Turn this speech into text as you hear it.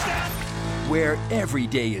where every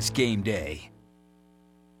day is game day.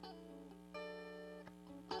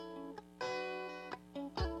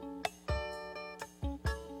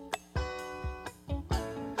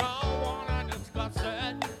 Don't wanna discuss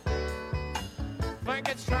it. Think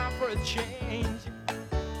it's time for a change.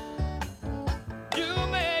 You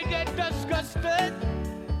may get disgusted.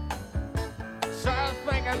 Start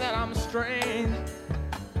thinking that I'm strange.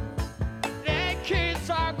 Yankees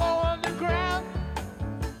are going to ground.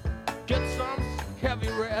 Get some heavy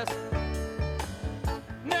rest.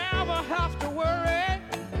 Never have to worry.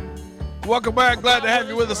 Welcome back. Glad to have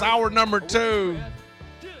you with us. Hour number 2.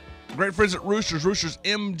 Great friends at Roosters,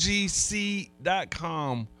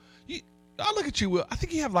 roostersmgc.com. I look at you, Will. I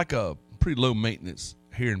think you have like a pretty low maintenance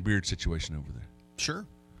hair and beard situation over there. Sure.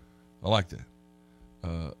 I like that.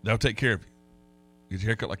 They'll take care of you. Get your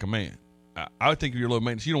haircut like a man. I would think if you're low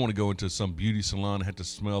maintenance, you don't want to go into some beauty salon and have to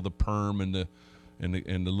smell the perm and the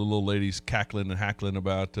little old ladies cackling and hackling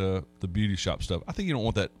about the beauty shop stuff. I think you don't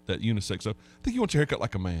want that unisex stuff. I think you want your haircut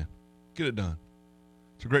like a man. Get it done.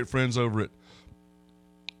 It's great friends over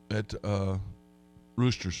at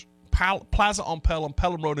Roosters. Plaza on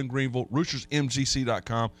Pelham Road in Greenville,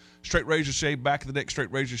 roostersmgc.com. Straight razor shave, back of the neck,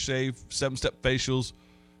 straight razor shave, 7-step facials.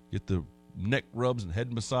 Get the neck rubs and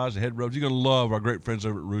head massage and head rubs. You're going to love our great friends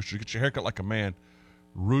over at Roosters. Get your haircut like a man.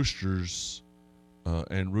 Roosters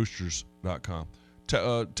and roosters.com.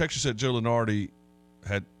 Texas said Joe Lenardi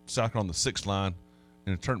had South Carolina on the 6th line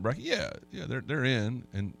in a turn bracket. Yeah, they're in,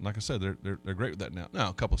 and like I said, they're great with that now. Now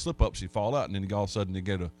a couple of slip ups, you fall out, and then all of a sudden you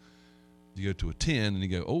go to a 10, and you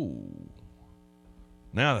go, oh,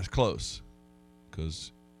 now that's close,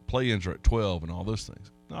 because play-ins are at 12 and all those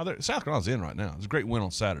things. No, South Carolina's in right now. It's a great win on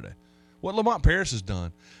Saturday. What Lamont Paris has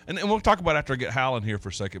done, and we'll talk about it after I get Hal in here for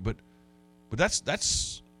a second, but there's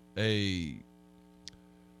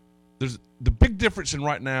the big difference in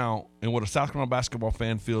right now in what a South Carolina basketball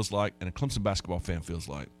fan feels like and a Clemson basketball fan feels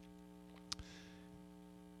like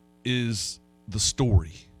is the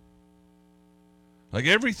story. Like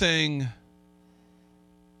everything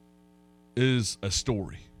is a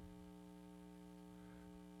story.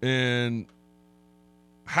 And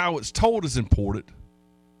how it's told is important.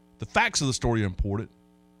 The facts of the story are important.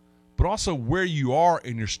 But also where you are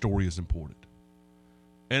in your story is important.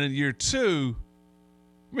 And in year 2,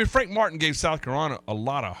 Frank Martin gave South Carolina a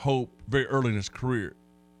lot of hope very early in his career.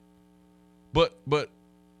 But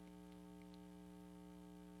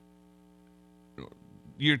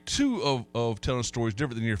year 2 of telling a story is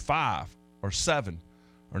different than year 5 or 7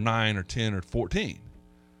 or 9 or 10 or 14.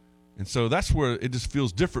 And so that's where it just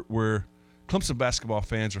feels different, where Clemson basketball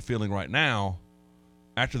fans are feeling right now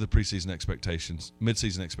after the preseason expectations,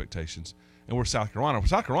 midseason expectations, and we're South Carolina.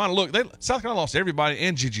 South Carolina, look, South Carolina lost everybody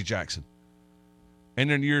and Gigi Jackson. And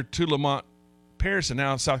then year 2, Lamont Paris, and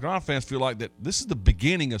now South Carolina fans feel like that this is the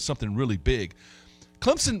beginning of something really big.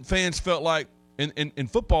 Clemson fans felt like in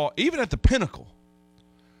football, even at the pinnacle,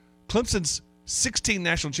 Clemson's 16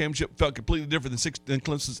 national championship felt completely different than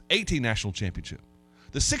Clemson's 18 national championship.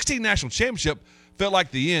 The 16 national championship felt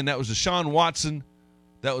like the end. That was Deshaun Watson,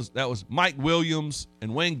 that was Mike Williams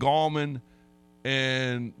and Wayne Gallman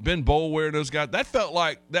and Ben Boulware and those guys. That felt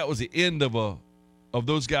like that was the end of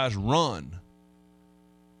those guys' run.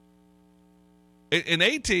 In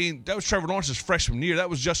 18, that was Trevor Lawrence's freshman year. That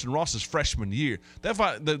was Justin Ross's freshman year. That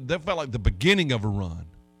felt like the beginning of a run.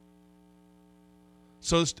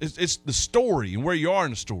 So it's the story and where you are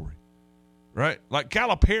in the story, right? Like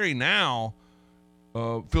Calipari now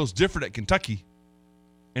feels different at Kentucky,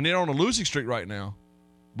 and they're on a losing streak right now.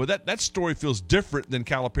 But that story feels different than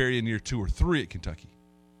Calipari in year 2 or 3 at Kentucky,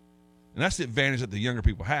 and that's the advantage that the younger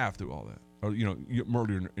people have through all that. Or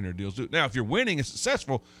earlier in their deals. Now, if you're winning and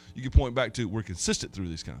successful, you can point back to we're consistent through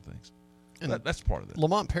these kind of things. And that's part of it.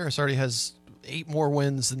 Lamont Paris already has 8 more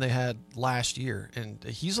wins than they had last year, and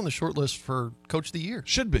he's on the short list for Coach of the Year.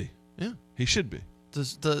 Should be. Yeah. He should be.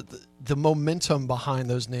 The momentum behind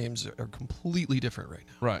those names are completely different right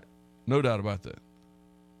now. Right. No doubt about that.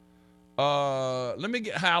 Let me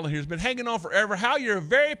get Hal in here. He's been hanging on forever. Hal, you're a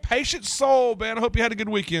very patient soul, man. I hope you had a good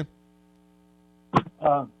weekend.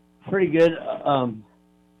 Pretty good. I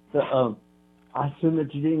assume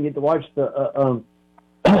that you didn't get to watch the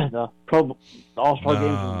All-Star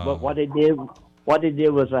games, but what they did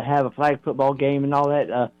was have a flag football game and all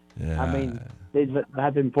that. Yeah. I mean, they'd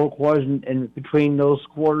have been 4 quarters, and between those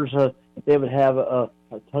quarters, they would have a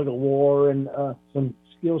tug of war and some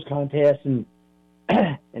skills contest and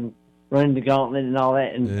and running the gauntlet and all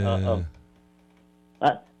that. And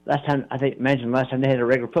last time they had a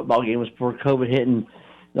regular football game was before COVID hit, and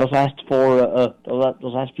those last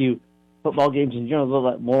few football games in general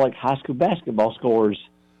look more like high school basketball scores.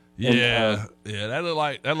 Yeah, that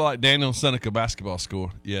looked like Daniel Seneca basketball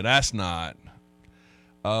score. Yeah, that's not.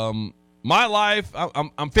 My life,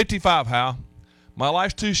 I'm 55, Hal. My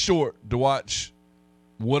life's too short to watch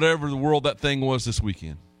whatever the world that thing was this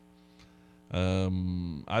weekend. I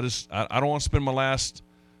don't want to spend my last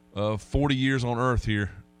 40 years on Earth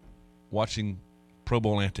here watching Pro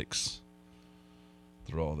Bowl antics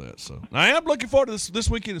through all that. So I am looking forward to this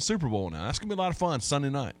weekend in Super Bowl now. That's gonna be a lot of fun. Sunday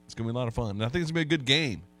night, it's gonna be a lot of fun. And I think it's gonna be a good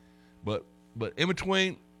game. But in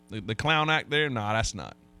between the clown act there, nah, that's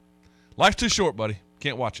not. Life's too short, buddy.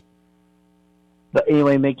 Can't watch it. But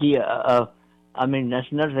anyway, Mickey, I mean, that's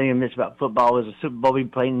another thing I miss about football is the Super Bowl be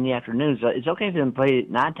played in the afternoons. It's okay for them to play at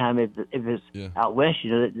nighttime if it's out west.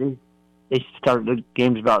 You know, they start the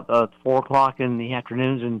games about 4:00 in the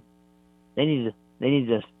afternoons, and they need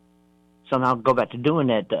to somehow go back to doing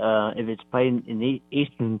that if it's played in the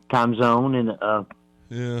Eastern time zone.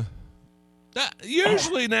 And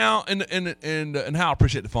usually now, and Hal, I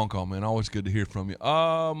appreciate the phone call, man. Always good to hear from you.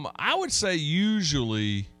 I would say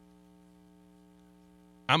usually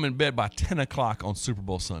I'm in bed by 10 o'clock on Super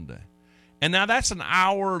Bowl Sunday. And now that's an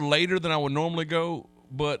hour later than I would normally go,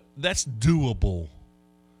 but that's doable.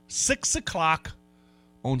 6 o'clock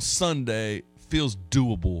on Sunday feels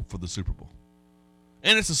doable for the Super Bowl.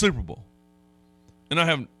 And it's the Super Bowl. And I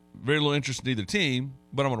have very little interest in either team,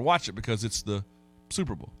 but I'm going to watch it because it's the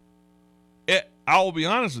Super Bowl. I will be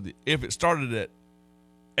honest with you. If it started at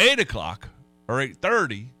 8 o'clock or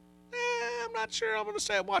 8:30, I'm not sure I'm going to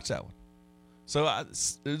say I'd watch that one. So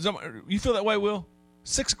you feel that way, Will?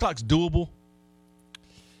 6 o'clock's doable?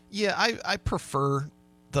 Yeah, I prefer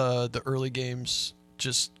the early games,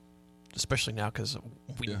 just especially now because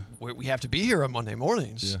we have to be here on Monday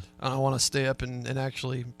mornings. Yeah. I want to stay up and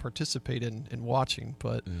actually participate in watching,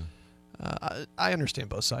 but I understand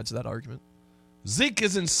both sides of that argument. Zeke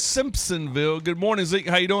is in Simpsonville. Good morning, Zeke.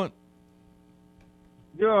 How you doing?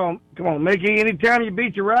 Yo, come on, Mickey. Anytime you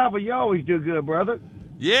beat your rival, you always do good, brother.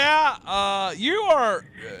 Yeah, you are,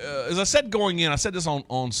 as I said going in, I said this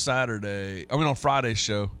on Friday's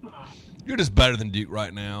show, you're just better than Duke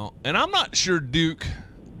right now. And I'm not sure Duke,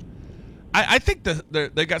 I think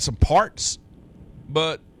they got some parts,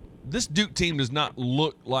 but this Duke team does not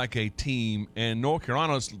look like a team, and North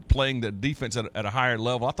Carolina's playing the defense at a higher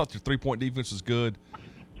level. I thought their three-point defense was good,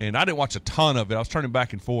 and I didn't watch a ton of it. I was turning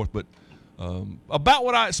back and forth, but about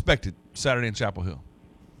what I expected Saturday in Chapel Hill.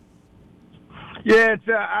 Yeah,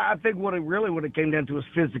 I think what it came down to was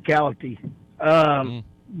physicality.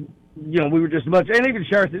 You know, we were just much, and even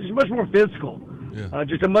Sheriff, it's much more physical. Yeah.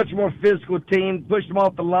 Just a much more physical team, pushed them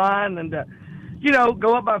off the line, and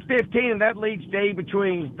go up by 15, and that leads day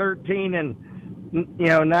between 13 and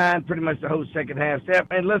 9, pretty much the whole second half.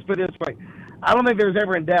 And let's put it this way, I don't think there was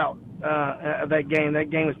ever in doubt of that game. That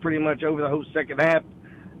game was pretty much over the whole second half.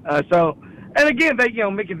 And again, they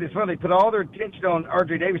making this fun. They put all their attention on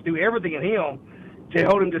R.J. Davis, do everything in him to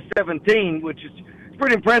hold him to 17, which is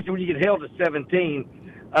pretty impressive when you get held to 17.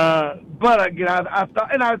 But again, I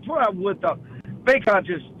thought, and that's what I would thought. Bacon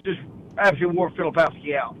just absolutely wore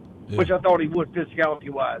Filipowski out, which I thought he would physicality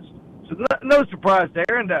wise. So no surprise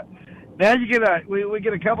there. And now you get we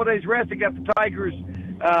get a couple of days rest. They got the Tigers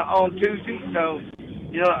on Tuesday, so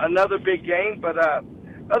another big game. But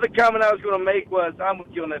other comment I was going to make was I'm with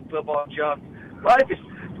you on that football jump.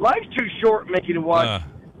 Life's too short, Mickey, to watch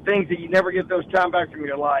things that you never get those time back from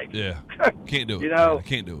your life. Yeah, can't do it.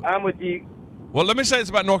 Can't do it. I'm with you. Well, let me say this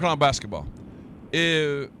about North Carolina basketball.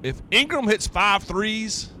 If Ingram hits 5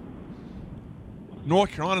 threes,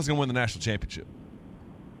 North Carolina's going to win the national championship.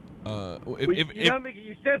 Mickey,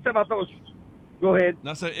 you said something about those. Go ahead.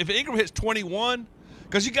 Now, so if Ingram hits 21,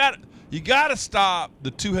 because you got to stop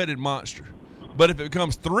the two-headed monster. But if it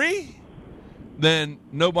becomes 3, then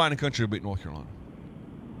nobody in the country will beat North Carolina.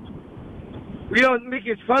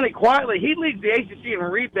 Mickey, it's funny. Quietly, he leads the ACC in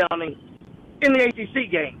rebounding in the ACC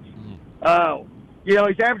games.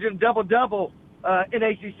 He's averaging double-double in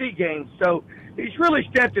ACC games. So he's really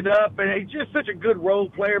stepped it up, and he's just such a good role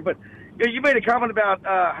player. But you made a comment about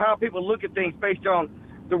how people look at things based on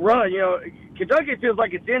the run. Kentucky feels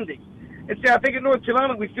like it's ending. And see, I think in North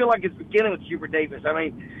Carolina we feel like it's beginning with Hubert Davis. I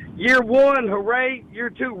mean, year 1, hooray. Year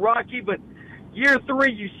 2, rocky. But year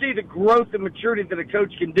 3, you see the growth and maturity that a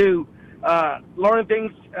coach can do, learning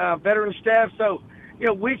things, veteran staff. So,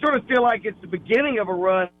 we sort of feel like it's the beginning of a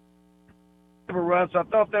run. So I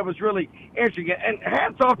thought that was really interesting. And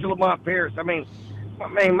hats off to Lamont Paris. I mean,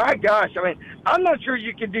 my gosh. I'm not sure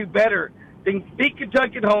you can do better than beat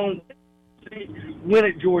Kentucky at home, win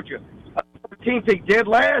at Georgia. Team picked dead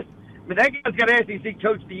last. That guy's got SEC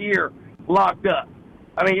Coach of the Year locked up.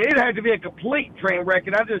 It had to be a complete train wreck,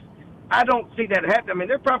 and I don't see that happening. I mean,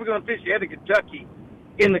 they're probably going to finish ahead of Kentucky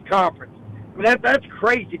in the conference. I mean, that's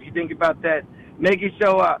crazy if you think about that, Mickey.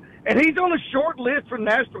 So, and he's on a short list for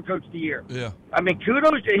National Coach of the Year. Yeah. I mean,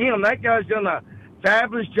 kudos to him. That guy's done a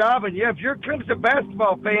fabulous job. And, yeah, if you're a Clemson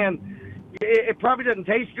basketball fan, it probably doesn't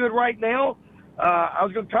taste good right now. I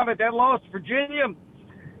was going to comment that loss to Virginia.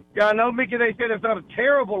 Yeah, I know, Mickey, they said it's not a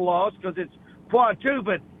terrible loss because it's quad 2,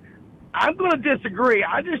 but I'm going to disagree.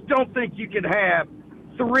 I just don't think you can have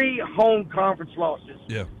 3 home conference losses.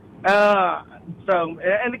 Yeah. So,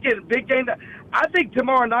 and again, big game. I think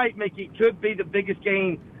tomorrow night, Mickey, could be the biggest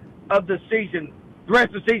game of the season. The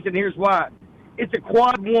rest of the season, here's why. It's a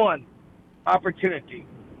quad 1 opportunity.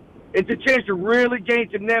 It's a chance to really gain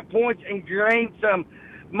some net points and gain some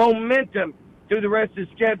momentum through the rest of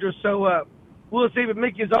the schedule. So, we'll see. But,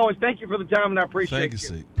 Mickey, as always, thank you for the time, and I appreciate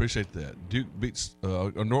you. Appreciate that. Duke beats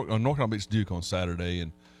North Carolina beats Duke on Saturday,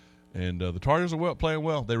 and the Tar Heels are playing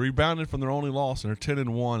well. They rebounded from their only loss, and they're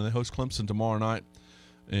 10-1, and they host Clemson tomorrow night.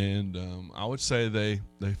 And I would say they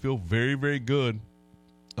feel very, very good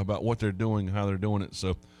about what they're doing and how they're doing it.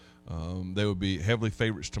 So they would be heavily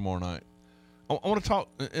favorites tomorrow night. I want to talk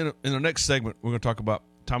in the next segment. We're going to talk about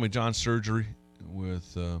Tommy John surgery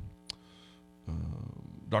with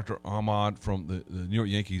Dr. Ahmad from the New York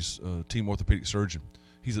Yankees team orthopedic surgeon.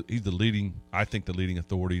 He's the leading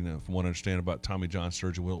authority from what I understand about Tommy John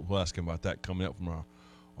surgery. We'll ask him about that coming up from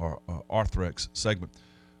our Arthrex segment.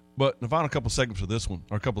 But in the final couple segments of this one,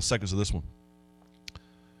 or a couple of seconds of this one,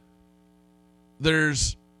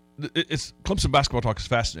 it's Clemson basketball talk is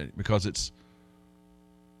fascinating because it's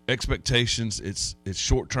expectations, it's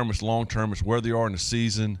short term, it's long term, it's where they are in the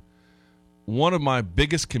season. One of my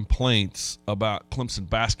biggest complaints about Clemson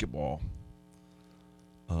basketball,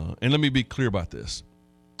 and let me be clear about this.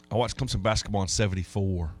 I watched Clemson basketball in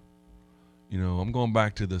 '74. I'm going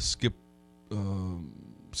back to the Skip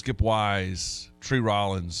Wise, Tree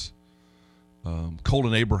Rollins,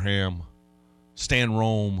 Colin Abraham, Stan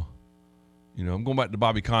Rome. I'm going back to the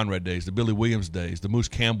Bobby Conrad days, the Billy Williams days, the Moose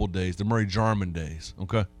Campbell days, the Murray Jarman days.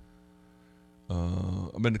 Okay,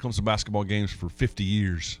 I've been to Clemson basketball games for 50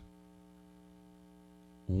 years.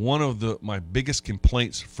 One of my biggest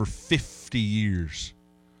complaints for 50 years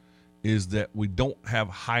is that we don't have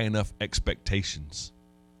high enough expectations.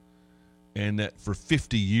 And that for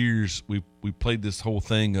 50 years we played this whole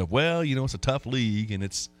thing of, it's a tough league and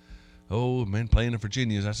it's, playing in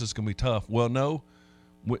Virginia, that's just going to be tough. Well, no,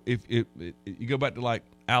 if you go back to like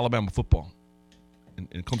Alabama football,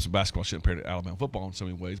 and Clemson basketball shouldn't compare to Alabama football in so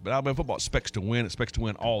many ways, but Alabama football expects to win. It expects to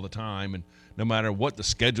win all the time, and no matter what the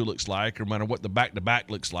schedule looks like, or no matter what the back-to-back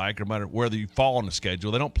looks like, or no matter whether you fall on the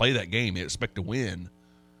schedule, they don't play that game. They expect to win.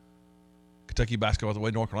 Kentucky basketball is the way.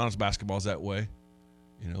 North Carolina's basketball is that way.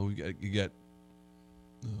 You got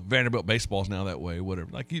Vanderbilt baseball is now that way. Whatever.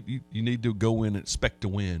 Like you need to go in and expect to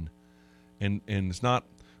win, and it's not.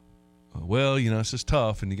 It's just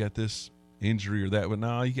tough, and you got this injury or that. But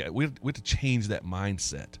no, we have to change that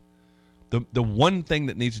mindset. The one thing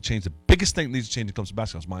that needs to change, the biggest thing that needs to change when it comes to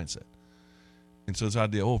basketball is mindset. And so this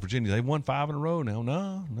idea, Virginia, they won 5 in a row now.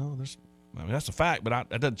 No, that's a fact, but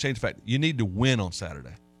that doesn't change the fact. You need to win on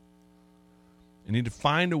Saturday. You need to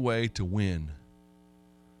find a way to win.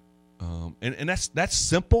 And that's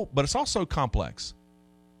simple, but it's also complex.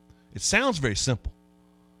 It sounds very simple,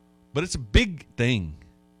 but it's a big thing.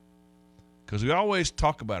 Because we always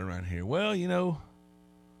talk about it around here.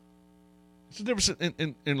 It's the difference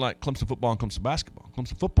in like Clemson football and Clemson basketball.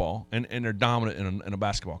 Clemson football, and they're dominant in a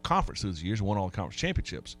basketball conference through the years and won all the conference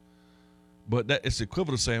championships. But that it's the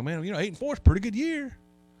equivalent of saying, 8-4 is a pretty good year.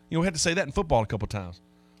 We had to say that in football a couple of times.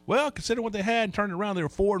 Well, consider what they had and turned it around. They were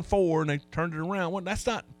 4-4 and they turned it around. Well, that's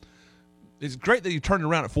not. It's great that you turned it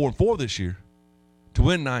around at 4-4 this year to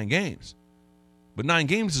win 9 games, but 9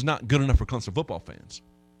 games is not good enough for Clemson football fans.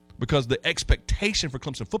 Because the expectation for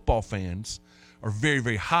Clemson football fans are very,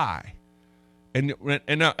 very high. And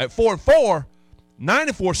now at 4-4,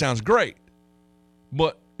 9-4 sounds great.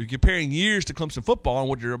 But if you're comparing years to Clemson football and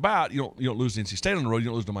what you're about, you don't lose to NC State on the road, you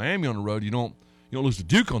don't lose to Miami on the road, you don't lose to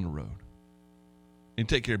Duke on the road. And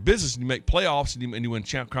you take care of business and you make playoffs and you win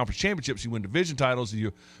conference championships, you win division titles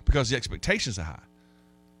because the expectations are high.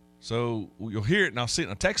 So you'll hear it, and I'll see it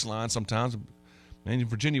in a text line sometimes. Man,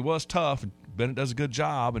 Virginia was tough, and Bennett does a good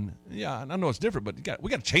job, and I know it's different, but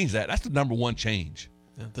we got to change that. That's the number one change.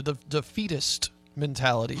 Yeah, the defeatist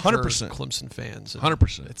mentality 100%. for Clemson fans.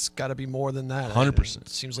 100%. It's got to be more than that. 100%. It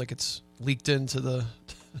seems like it's leaked into the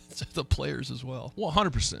to the players as well. Well,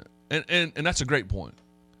 100%, and that's a great point.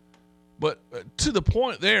 But to the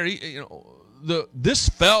point there, this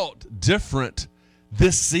felt different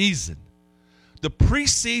this season. the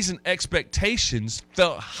preseason expectations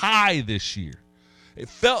felt high this year. It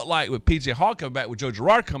felt like with P.J. Hall coming back, with Joe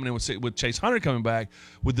Girard coming in, with Chase Hunter coming back,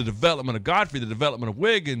 with the development of Godfrey, the development of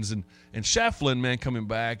Wiggins and Shefflin, man, coming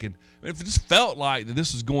back. And it just felt like that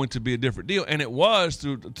this was going to be a different deal. And it was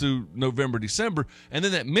through November, December. And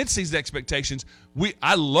then that midseason expectations,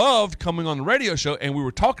 I loved coming on the radio show, and we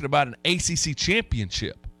were talking about an ACC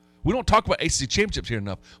championship. We don't talk about ACC championships here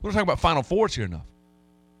enough. We don't talk about Final Fours here enough.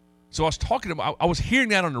 So I was hearing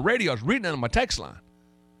that on the radio. I was reading that on my text line.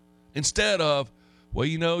 Instead of, well,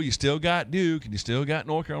 you still got Duke and you still got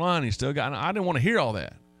North Carolina. I didn't want to hear all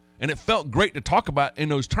that. And it felt great to talk about in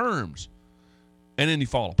those terms. And then you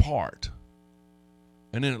fall apart.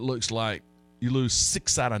 And then it looks like you lose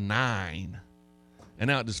 6 out of 9. And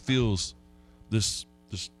now it just feels this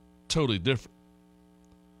totally different.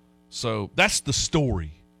 So that's the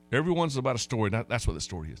story. Everyone's about a story. That's what the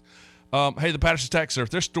story is. Hey, the Patterson Tax Service,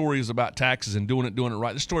 their story is about taxes and doing it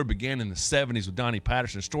right. This story began in the 70s with Donnie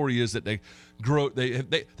Patterson. The story is that they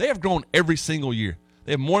have grown every single year.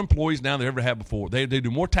 They have more employees now than they ever had before. They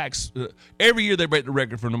do more tax. Every year they break the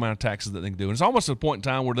record for the amount of taxes that they can do. And it's almost a point in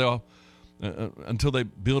time where they'll, until they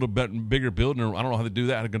build a bigger building, or I don't know how they do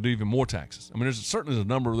that, they're going to do even more taxes. I mean, there's certainly a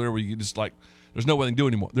number there where you just there's no way they can do it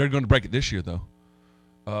anymore. They're going to break it this year, though.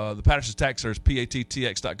 The Patterson Tax Service,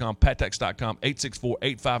 PATTX.com, PATTAX.com,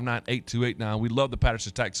 864-859-8289. We love the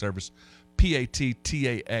Patterson Tax Service,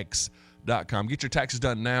 PATTAX.com. Get your taxes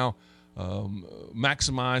done now.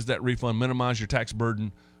 Maximize that refund, minimize your tax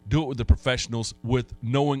burden. Do it with the professionals, with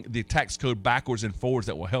knowing the tax code backwards and forwards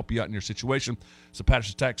that will help you out in your situation. It's the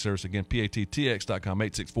Patterson Tax Service. Again, PATTX.com,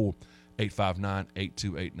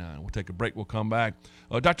 864-859-8289. We'll take a break. We'll come back.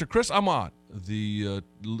 Dr. Chris Ahmad, the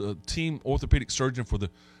team orthopedic surgeon for the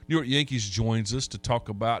New York Yankees, joins us to talk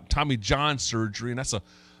about Tommy John surgery, and that's a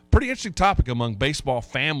pretty interesting topic among baseball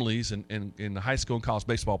families and the high school and college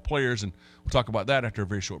baseball players, and we'll talk about that after a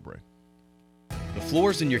very short break. The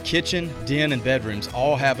floors in your kitchen, den, and bedrooms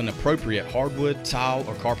all have an appropriate hardwood, tile,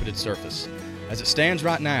 or carpeted surface. As it stands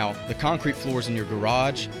right now, the concrete floors in your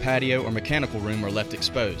garage, patio, or mechanical room are left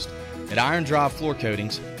exposed. At Iron Drive Floor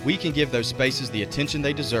Coatings, we can give those spaces the attention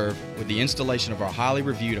they deserve with the installation of our highly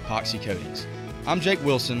reviewed epoxy coatings. I'm Jake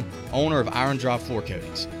Wilson, owner of Iron Drive Floor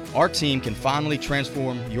Coatings. Our team can finally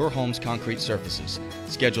transform your home's concrete surfaces.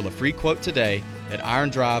 Schedule a free quote today at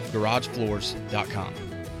irondrivegaragefloors.com.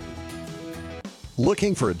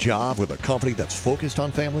 Looking for a job with a company that's focused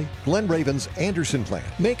on family? Glen Raven's Anderson Plant,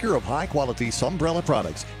 maker of high-quality Sunbrella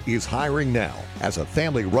products, is hiring now. As a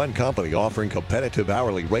family-run company offering competitive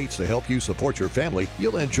hourly rates to help you support your family,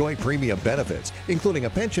 you'll enjoy premium benefits, including a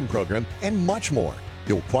pension program and much more.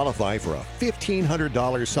 You'll qualify for a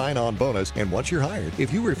 $1,500 sign-on bonus, and once you're hired,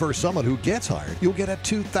 if you refer someone who gets hired, you'll get a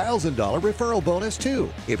 $2,000 referral bonus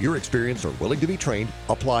too. If you're experienced or willing to be trained,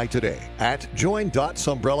 apply today at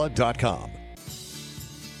join.sunbrella.com.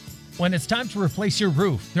 When it's time to replace your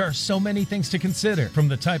roof, there are so many things to consider, from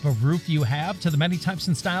the type of roof you have to the many types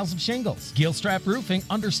and styles of shingles. Gilstrap Roofing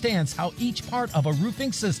understands how each part of a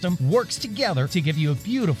roofing system works together to give you a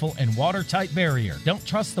beautiful and watertight barrier. Don't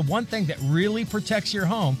trust the one thing that really protects your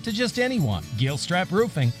home to just anyone. Gilstrap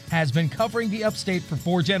Roofing has been covering the upstate for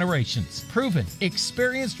 4 generations. Proven,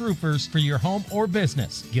 experienced roofers for your home or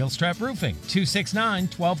business. Gilstrap Roofing,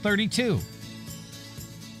 269-1232.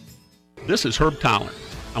 This is Herb Tyler.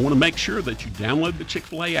 I want to make sure that you download the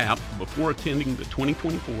Chick-fil-A app before attending the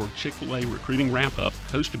 2024 Chick-fil-A Recruiting Wrap-Up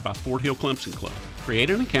hosted by Fort Hill Clemson Club. Create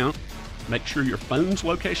an account, make sure your phone's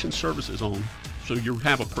location service is on so you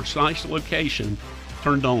have a precise location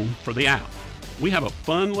turned on for the app. We have a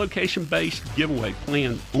fun location-based giveaway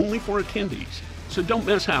planned only for attendees, so don't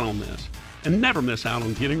miss out on this. And never miss out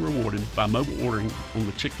on getting rewarded by mobile ordering on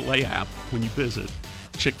the Chick-fil-A app when you visit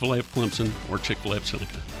Chick-fil-A of Clemson or Chick-fil-A of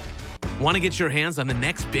Seneca. Want to get your hands on the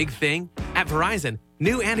next big thing? At Verizon,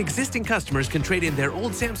 new and existing customers can trade in their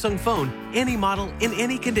old Samsung phone, any model, in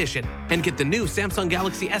any condition, and get the new Samsung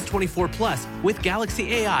Galaxy S24 Plus with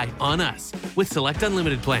Galaxy AI on us, with select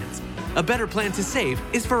unlimited plans. A better plan to save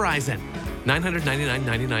is Verizon.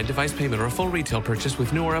 $999.99 device payment or a full retail purchase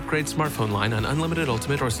with new or upgrade smartphone line on unlimited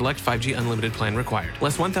ultimate or select 5G unlimited plan required.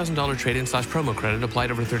 Less $1,000 trade-in/promo credit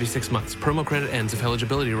applied over 36 months. Promo credit ends if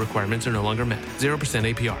eligibility requirements are no longer met.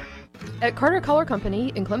 0% APR. At Carter Color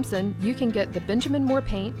Company in Clemson, you can get the Benjamin Moore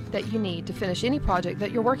paint that you need to finish any project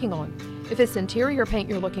that you're working on. If it's interior paint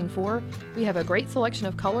you're looking for, we have a great selection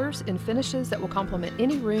of colors and finishes that will complement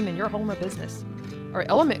any room in your home or business. Our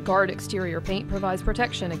Element Guard exterior paint provides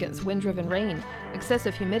protection against wind-driven rain,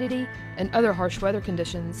 excessive humidity, and other harsh weather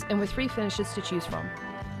conditions, and with 3 finishes to choose from.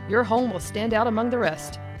 Your home will stand out among the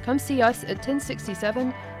rest. Come see us at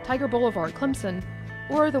 1067 Tiger Boulevard, Clemson,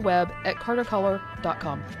 or the web at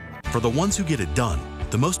cartercolor.com. For the ones who get it done,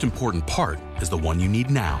 the most important part is the one you need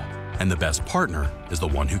now. And the best partner is the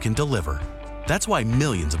one who can deliver. That's why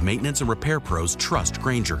millions of maintenance and repair pros trust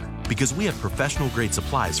Grainger, because we have professional-grade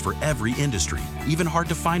supplies for every industry, even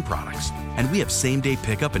hard-to-find products. And we have same-day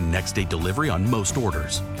pickup and next-day delivery on most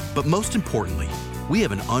orders. But most importantly, we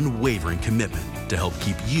have an unwavering commitment to help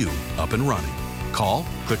keep you up and running. Call,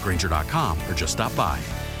 click Grainger.com, or just stop by.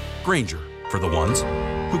 Grainger, for the ones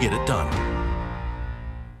who get it done.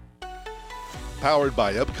 Powered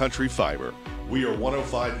by Upcountry Fiber. We are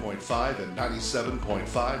 105.5 and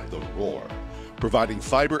 97.5 The Roar. Providing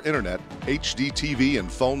fiber internet, HD TV,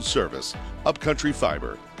 and phone service, Upcountry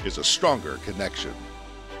Fiber is a stronger connection.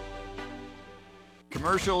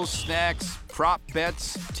 Commercials, snacks, prop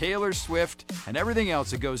bets, Taylor Swift, and everything else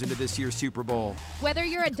that goes into this year's Super Bowl. Whether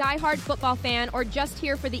you're a diehard football fan or just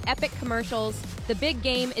here for the epic commercials, the big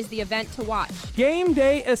game is the event to watch. Game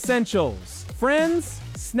day essentials, friends,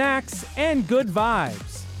 snacks, and good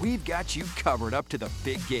vibes. We've got you covered up to the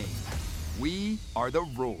big game. We are the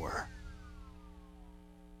Roar.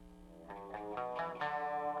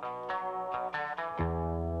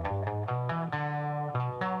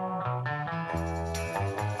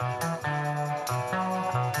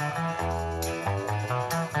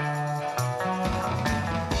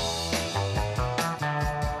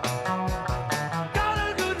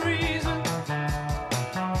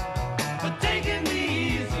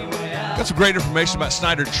 Got some great information about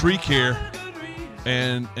Snyder Tree Care,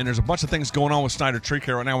 and there's a bunch of things going on with Snyder Tree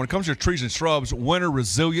Care right now. When it comes to your trees and shrubs, winter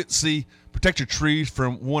resiliency, protect your trees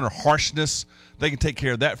from winter harshness. They can take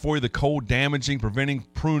care of that for you. The cold damaging, preventing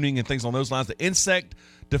pruning, and things on those lines. The insect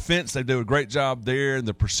defense, they do a great job there.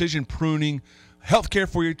 The precision pruning, health care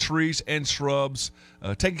for your trees and shrubs,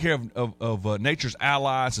 taking care of nature's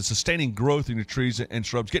allies, and sustaining growth in your trees and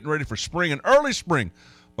shrubs, getting ready for spring and early spring,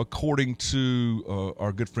 according to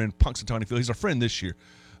our good friend Punxsutawney Phil. He's our friend this year,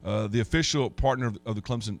 the official partner of the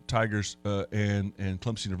Clemson Tigers and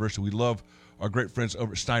Clemson University. We love our great friends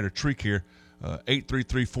over at Snyder Tree Care.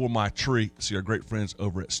 833-4MY-TREE. See our great friends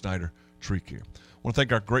over at Snyder Tree Care. I want to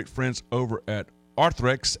thank our great friends over at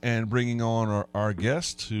Arthrex and bringing on our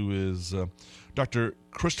guest, who is Dr.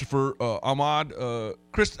 Christopher Ahmad.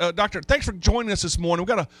 Doctor, thanks for joining us this morning.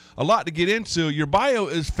 We've got a lot to get into. Your bio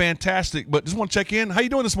is fantastic, but just want to check in. How you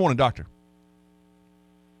doing this morning, Doctor?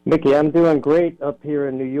 Mickey, I'm doing great up here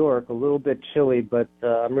in New York. A little bit chilly, but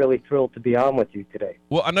I'm really thrilled to be on with you today.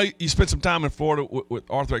 Well, I know you spent some time in Florida with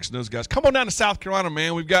Arthrex and those guys. Come on down to South Carolina,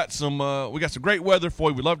 man. We've got some great weather for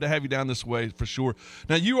you. We'd love to have you down this way for sure.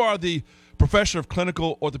 Now, you are the professor of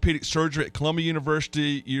clinical orthopedic surgery at Columbia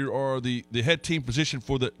University. You are the head team physician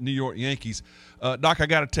for the New York Yankees. Doc, I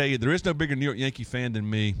got to tell you, there is no bigger New York Yankee fan than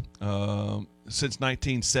me since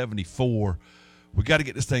 1974. We got to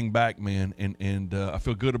get this thing back, man, and I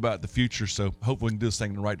feel good about the future, so hopefully we can do this thing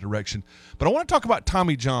in the right direction. But I want to talk about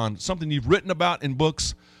Tommy John, something you've written about in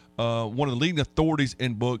books, one of the leading authorities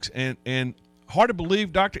in books, and hard to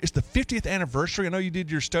believe, Doctor, it's the 50th anniversary. I know you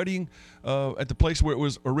did your studying at the place where it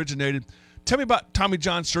was originated. Tell me about Tommy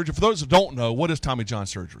John surgery. For those who don't know, what is Tommy John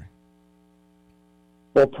surgery?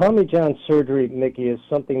 Well, Tommy John surgery, Mickey, is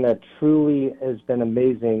something that truly has been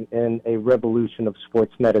amazing in a revolution of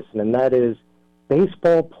sports medicine, and that is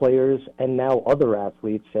baseball players and now other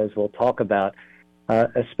athletes, as we'll talk about,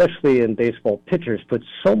 especially in baseball, pitchers, put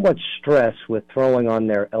so much stress with throwing on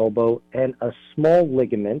their elbow, and a small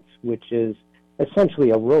ligament, which is essentially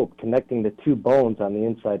a rope connecting the two bones on the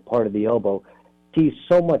inside part of the elbow, sees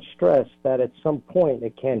so much stress that at some point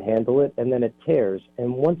it can't handle it, and then it tears.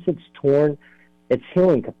 And once it's torn, its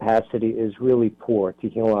healing capacity is really poor to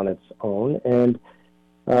heal on its own. And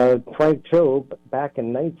Frank Jobe, back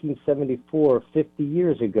in 1974, 50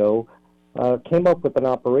 years ago, came up with an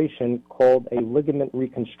operation called a ligament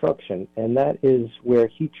reconstruction, and that is where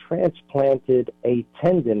he transplanted a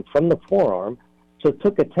tendon from the forearm. So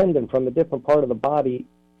took a tendon from a different part of the body,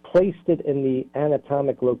 placed it in the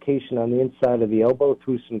anatomic location on the inside of the elbow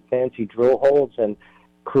through some fancy drill holes and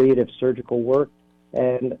creative surgical work.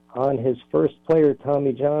 And on his first player,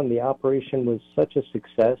 Tommy John, the operation was such a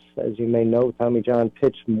success. As you may know, Tommy John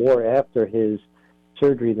pitched more after his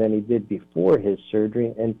surgery than he did before his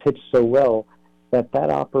surgery, and pitched so well that that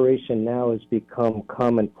operation now has become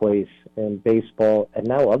commonplace in baseball and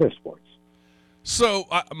now other sports. So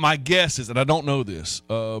my guess is, and I don't know this,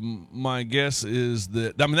 my guess is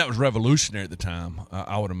that, I mean, that was revolutionary at the time,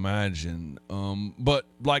 I would imagine. But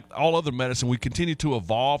like all other medicine, we continue to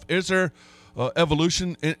evolve. Is there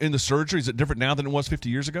evolution in the surgery? Is it different now than it was 50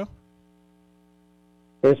 years ago?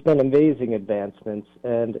 There's been amazing advancements,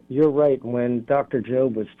 and you're right. When Dr.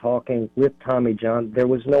 Job was talking with Tommy John, there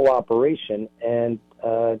was no operation, and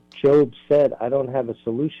Job said, I don't have a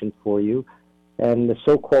solution for you. And the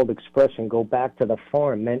so-called expression, go back to the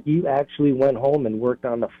farm, meant you actually went home and worked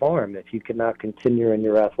on the farm if you could not continue in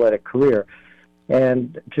your athletic career.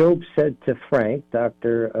 And Job said to Frank,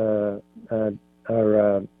 John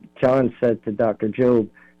said to Dr. Job,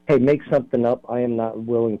 hey, make something up. I am not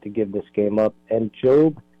willing to give this game up. And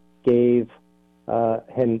Job gave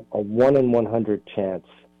him a 1 in 100 chance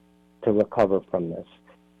to recover from this.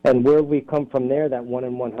 And where we come from there, that 1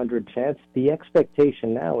 in 100 chance, the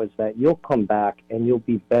expectation now is that you'll come back and you'll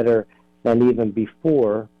be better than even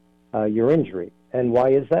before your injury. And why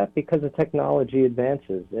is that? Because the technology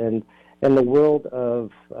advances. And in the world of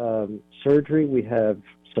surgery, we have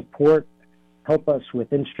support, help us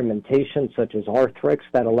with instrumentation such as Arthrex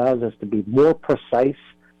that allows us to be more precise,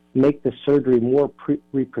 make the surgery more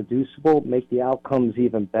reproducible, make the outcomes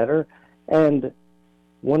even better. And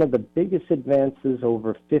one of the biggest advances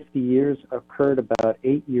over 50 years occurred about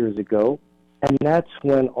 8 years ago, and that's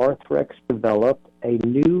when Arthrex developed a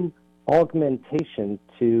new augmentation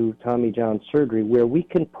to Tommy John surgery where we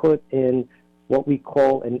can put in what we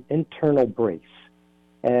call an internal brace.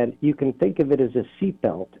 And you can think of it as a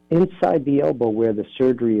seatbelt. Inside the elbow where the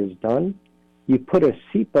surgery is done, you put a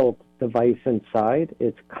seatbelt device inside.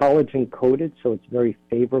 It's collagen-coated, so it's very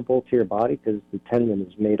favorable to your body because the tendon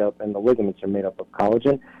is made up and the ligaments are made up of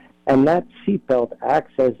collagen. And that seatbelt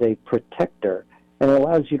acts as a protector and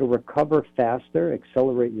allows you to recover faster,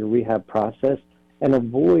 accelerate your rehab process, and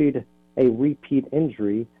avoid a repeat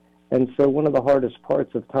injury. And so one of the hardest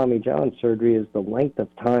parts of Tommy John surgery is the length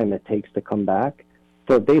of time it takes to come back.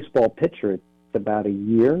 For a baseball pitcher, it's about a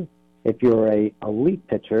year. If you're a elite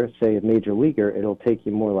pitcher, say a major leaguer, it'll take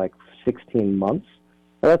you more like 16 months.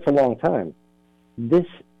 Well, that's a long time. This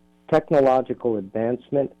technological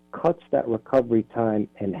advancement cuts that recovery time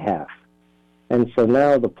in half. And so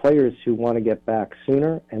now the players who want to get back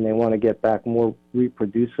sooner and they want to get back more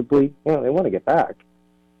reproducibly, they want to get back.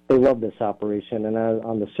 They love this operation. And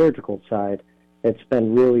on the surgical side, it's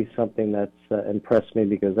been really something that's impressed me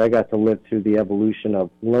because I got to live through the evolution of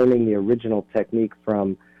learning the original technique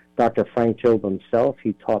from Dr. Frank Job himself.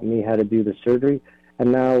 He taught me how to do the surgery,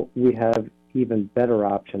 and now we have even better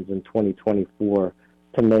options in 2024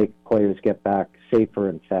 to make players get back safer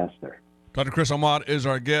and faster. Dr. Chris Ahmad is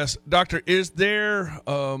our guest. Doctor, is there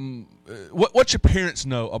what your parents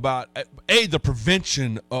know about, A, the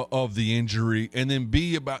prevention of the injury, and then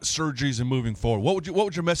B, about surgeries and moving forward? What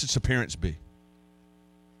would your message to parents be?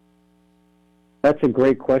 That's a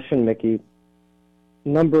great question, Mickey. A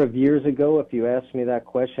number of years ago, if you asked me that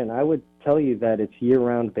question, I would tell you that it's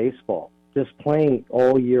year-round baseball, just playing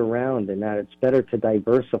all year round, and that it's better to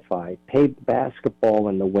diversify, play basketball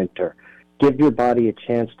in the winter, give your body a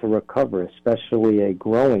chance to recover, especially a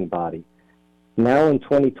growing body. Now in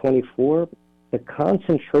 2024, the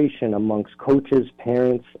concentration amongst coaches,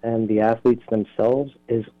 parents, and the athletes themselves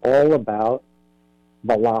is all about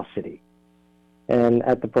velocity. And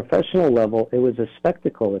at the professional level, it was a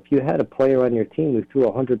spectacle. If you had a player on your team who threw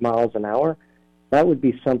 100 miles an hour, that would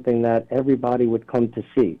be something that everybody would come to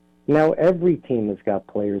see. Now every team has got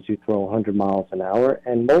players who throw 100 miles an hour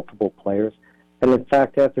and multiple players. And in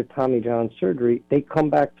fact, after Tommy John surgery, they come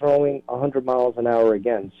back throwing 100 miles an hour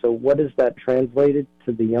again. So what is that translated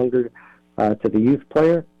to the to the youth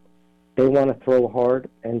player? They want to throw hard,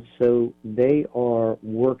 and so they are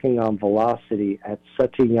working on velocity at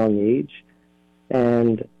such a young age,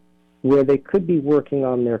 and where they could be working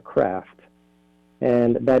on their craft,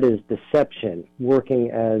 and that is deception,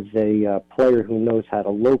 working as a player who knows how to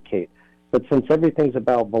locate. But since everything's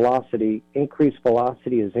about velocity, increased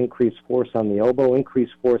velocity is increased force on the elbow.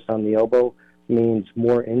 Increased force on the elbow means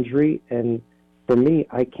more injury, and for me,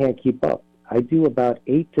 I can't keep up. I do about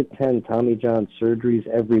 8 to 10 Tommy John surgeries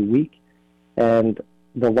every week, and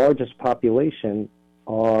the largest population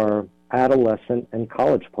are adolescent and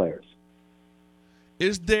college players.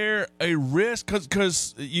 Is there a risk?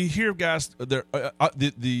 Because you hear guys, the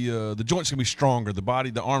joint's going to be stronger, the body,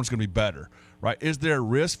 the arm's going to be better, right? Is there a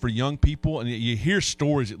risk for young people? And you hear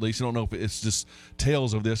stories, at least. I don't know if it's just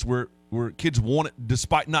tales of this, where kids want it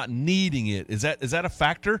despite not needing it. Is that a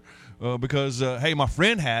factor? Because, hey, my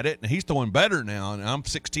friend had it, and he's throwing better now, and I'm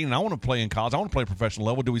 16, and I want to play in college. I want to play professional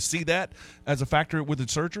level. Do we see that as a factor with the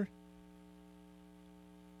surgery?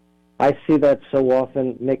 I see that so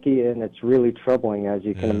often, Mickey, and it's really troubling, as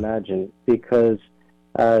you can imagine, because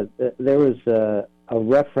there was a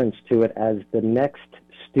reference to it as the next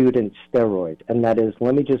student steroid, and that is,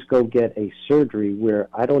 let me just go get a surgery where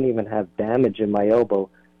I don't even have damage in my elbow,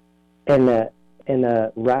 and in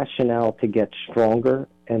a rationale to get stronger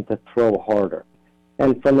and to throw harder.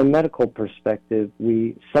 And from a medical perspective,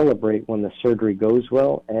 we celebrate when the surgery goes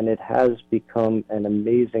well, and it has become an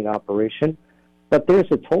amazing operation. But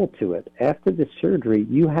there's a toll to it. After the surgery,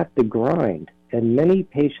 you have to grind, and many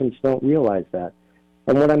patients don't realize that.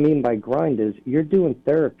 And what I mean by grind is you're doing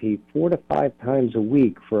therapy 4 to 5 times a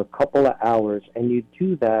week for a couple of hours, and you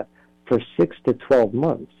do that for 6 to 12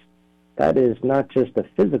 months. That is not just a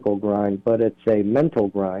physical grind, but it's a mental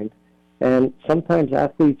grind. And sometimes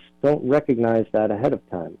athletes don't recognize that ahead of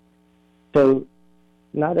time. So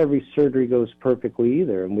not every surgery goes perfectly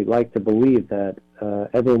either, and we'd like to believe that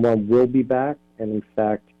everyone will be back. And in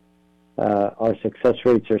fact, our success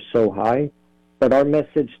rates are so high. But our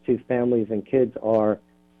message to families and kids are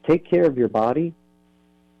take care of your body,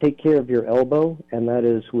 take care of your elbow, and that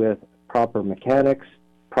is with proper mechanics,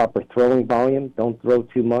 proper throwing volume, don't throw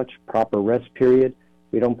too much, proper rest period.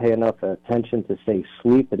 We don't pay enough attention to, say,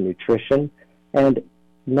 sleep and nutrition. And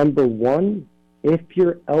number one, if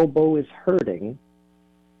your elbow is hurting,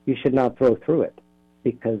 you should not throw through it,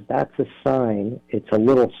 because that's a sign, it's a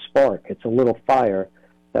little spark, it's a little fire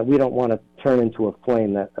that we don't want to turn into a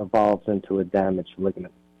flame that evolves into a damaged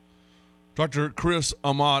ligament. Dr. Chris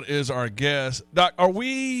Ahmad is our guest. Doc, are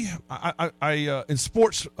we? In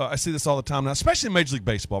sports, I see this all the time now, especially in Major League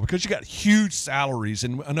Baseball, because you got huge salaries,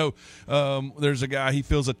 and I know there's a guy, he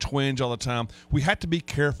feels a twinge all the time. We have to be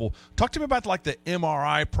careful. Talk to me about like the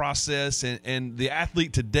MRI process and the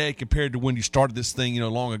athlete today compared to when you started this thing,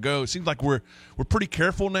 long ago. It seems like we're pretty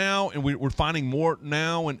careful now, and we're finding more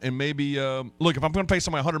now, and maybe look, if I'm going to pay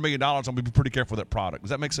somebody $100 million, I'm going to be pretty careful with that product.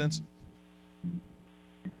 Does that make sense?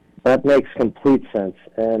 That makes complete sense.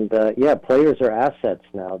 And, players are assets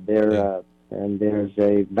now. And there's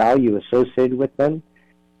a value associated with them.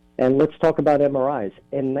 And let's talk about MRIs.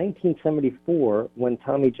 In 1974, when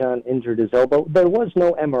Tommy John injured his elbow, there was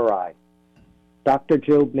no MRI. Dr.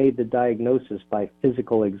 Jobe made the diagnosis by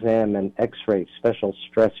physical exam and X-rays, special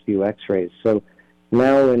stress view X-rays. So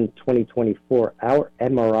now in 2024, our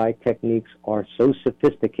MRI techniques are so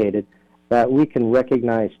sophisticated that we can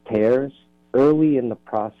recognize tears early in the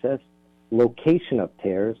process, location of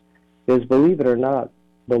tears, because believe it or not,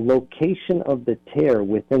 the location of the tear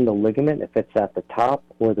within the ligament, if it's at the top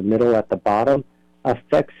or the middle at the bottom,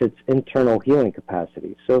 affects its internal healing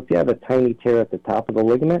capacity. So if you have a tiny tear at the top of the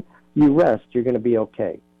ligament, you rest, you're going to be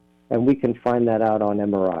okay. And we can find that out on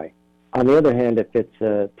MRI. On the other hand, if it's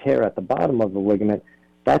a tear at the bottom of the ligament,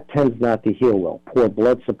 that tends not to heal well. Poor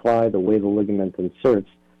blood supply, the way the ligament inserts.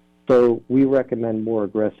 So we recommend more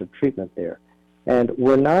aggressive treatment there. And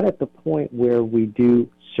we're not at the point where we do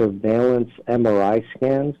surveillance MRI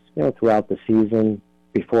scans, throughout the season,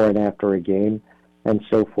 before and after a game, and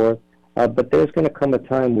so forth. But there's going to come a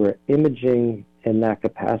time where imaging in that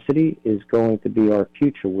capacity is going to be our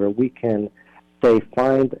future, where we can, say,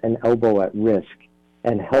 find an elbow at risk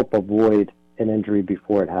and help avoid an injury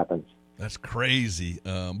before it happens. That's crazy.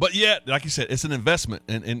 But yet, like you said, it's an investment,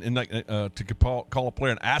 and to call a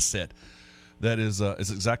player an asset, that is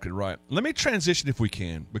exactly right. Let me transition if we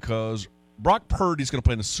can, because Brock Purdy's going to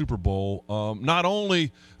play in the Super Bowl. Not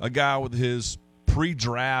only a guy with his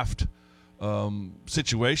pre-draft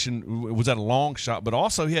situation was at a long shot, but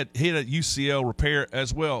also he had a UCL repair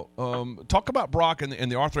as well. Talk about Brock and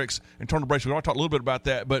the Arthrex internal brace. We already talked a little bit about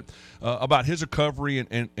that, but about his recovery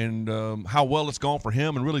and how well it's gone for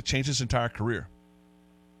him and really changed his entire career.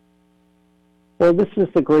 Well, this is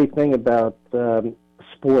the great thing about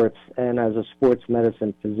sports, and as a sports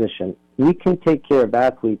medicine physician, we can take care of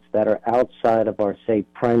athletes that are outside of our, say,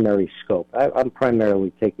 primary scope. I'm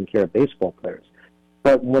primarily taking care of baseball players.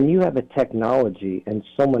 But when you have a technology and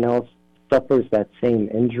someone else suffers that same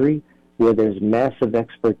injury, where there's massive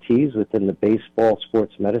expertise within the baseball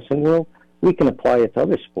sports medicine world, we can apply it to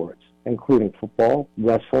other sports, including football,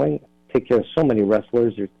 wrestling, take care of so many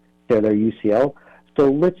wrestlers who tear their UCL.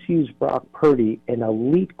 So let's use Brock Purdy, an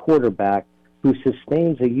elite quarterback who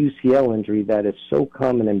sustains a UCL injury that is so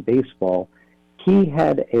common in baseball. He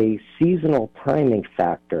had a seasonal timing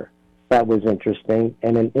factor that was interesting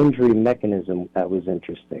and an injury mechanism that was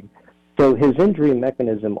interesting. So his injury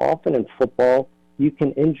mechanism, often in football, you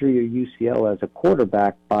can injure your UCL as a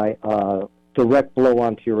quarterback by a direct blow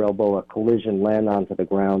onto your elbow, a collision, land onto the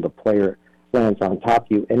ground, a player lands on top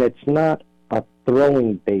of you, and it's not a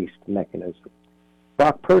throwing-based mechanism.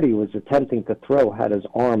 Brock Purdy was attempting to throw, had his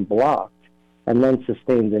arm blocked, and then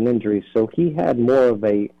sustained an injury. So he had more of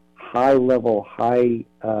a high-level,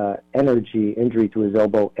 high-energy injury to his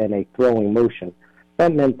elbow and a throwing motion.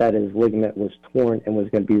 That meant that his ligament was torn and was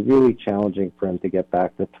going to be really challenging for him to get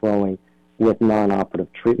back to throwing with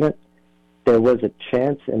non-operative treatment. There was a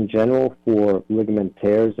chance in general for ligament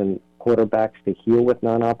tears and quarterbacks to heal with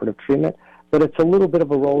non-operative treatment, but it's a little bit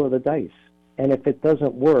of a roll of the dice. And if it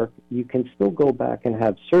doesn't work, you can still go back and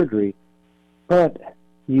have surgery, but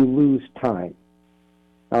you lose time.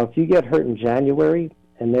 Now, if you get hurt in January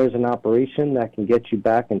and there's an operation that can get you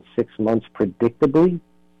back in 6 months predictably,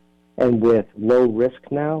 and with low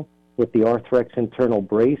risk now, with the Arthrex internal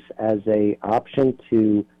brace as a option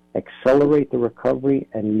to accelerate the recovery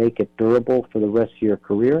and make it durable for the rest of your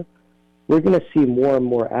career, we're going to see more and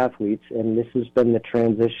more athletes, and this has been the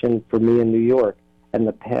transition for me in New York in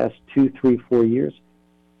the past 2, 3, 4 years.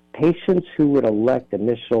 Patients who would elect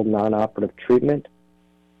initial non-operative treatment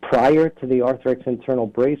prior to the Arthrex internal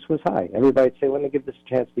brace was high. Everybody would say, let me give this a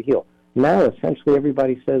chance to heal. Now, essentially,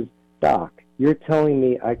 everybody says, Doc, you're telling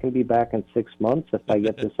me I can be back in 6 months if I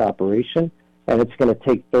get this operation, and it's going to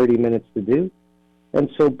take 30 minutes to do? And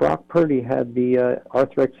so Brock Purdy had the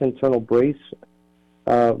Arthrex internal brace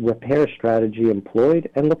repair strategy employed,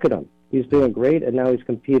 and look at him. He's doing great, and now he's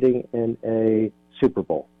competing in a Super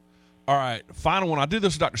Bowl. All right, final one. I do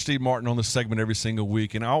this with Dr. Steve Martin on this segment every single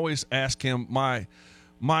week, and I always ask him my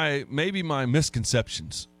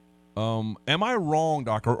misconceptions. Am I wrong,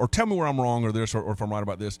 Doc, or tell me where I'm wrong or this, or if I'm right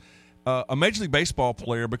about this. A Major League Baseball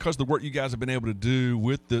player, because of the work you guys have been able to do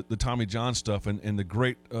with the Tommy John stuff and the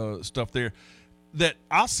great stuff there, that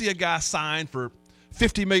I'll see a guy sign for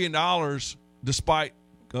 $50 million despite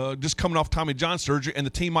just coming off Tommy John surgery, and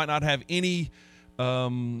the team might not have any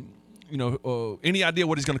any idea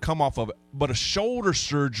what he's going to come off of it. But a shoulder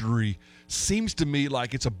surgery seems to me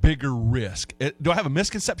like it's a bigger risk. Do I have a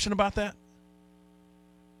misconception about that?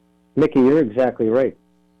 Mickey, you're exactly right.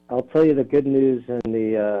 I'll tell you the good news and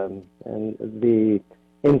the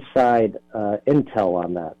inside intel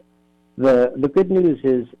on that. The good news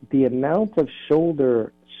is the amount of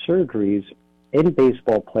shoulder surgeries in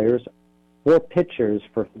baseball players or pitchers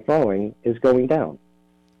for throwing is going down.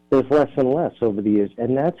 There's less and less over the years,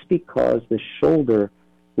 and that's because the shoulder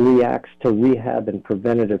reacts to rehab and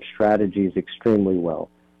preventative strategies extremely well.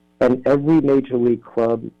 And every major league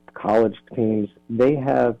club, college teams, they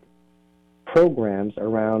have programs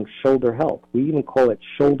around shoulder health. We even call it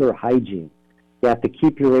shoulder hygiene. You have to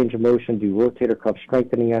keep your range of motion, do rotator cuff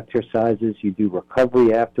strengthening exercises, you do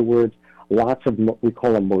recovery afterwards, lots of, we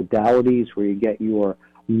call them modalities, where you get your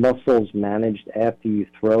muscles managed after you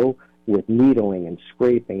throw with needling and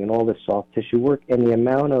scraping and all this soft tissue work. And the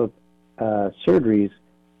amount of surgeries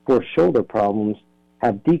for shoulder problems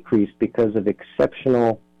have decreased because of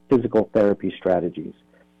exceptional physical therapy strategies.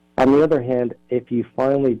 On the other hand, if you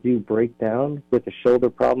finally do break down with a shoulder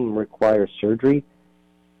problem and require surgery,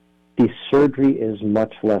 the surgery is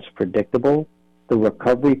much less predictable. The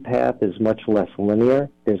recovery path is much less linear.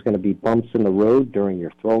 There's going to be bumps in the road during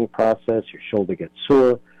your throwing process. Your shoulder gets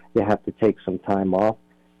sore. You have to take some time off.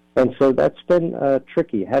 And so that's been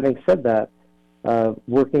tricky. Having said that,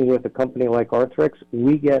 working with a company like Arthrex,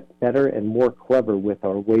 we get better and more clever with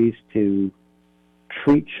our ways to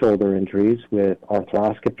treat shoulder injuries with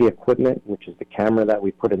arthroscopy equipment, which is the camera that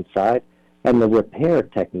we put inside, and the repair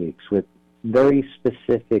techniques with very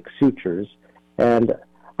specific sutures. And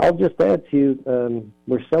I'll just add to you,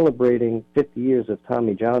 we're celebrating 50 years of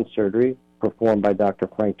Tommy John surgery performed by Dr.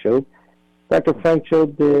 Frank Jobe. Dr. Frank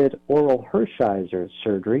Jobe did oral Hershiser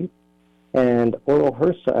surgery, and oral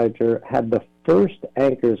Hershiser had the first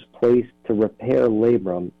anchors placed to repair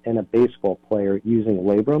labrum in a baseball player using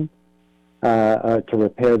labrum, to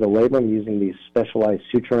repair the labrum using these specialized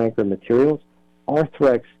suture anchor materials.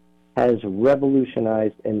 Arthrex has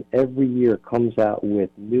revolutionized and every year comes out with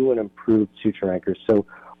new and improved suture anchors. So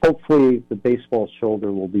hopefully the baseball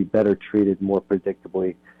shoulder will be better treated more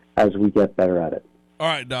predictably as we get better at it. All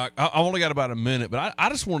right, Doc, I only got about a minute, but I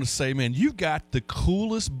just want to say, man, you've got the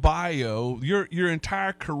coolest bio. Your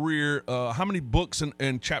entire career, how many books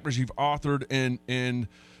and chapters you've authored, and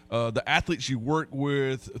the athletes you work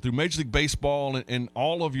with through Major League Baseball and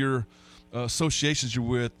all of your associations you're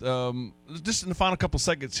with. Just in the final couple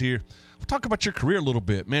seconds here, we'll talk about your career a little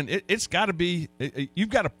bit, man. It's got to be you've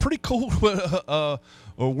got a pretty cool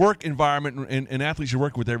work environment and athletes you're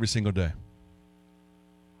working with every single day.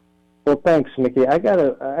 Well, thanks, Mickey. I got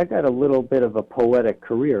a little bit of a poetic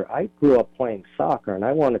career. I grew up playing soccer, and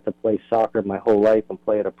I wanted to play soccer my whole life and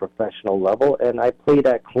play at a professional level. And I played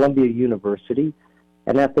at Columbia University,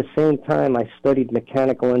 and at the same time, I studied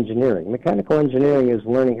mechanical engineering. Mechanical engineering is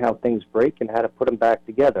learning how things break and how to put them back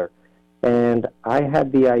together. And I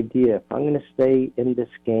had the idea, if I'm going to stay in this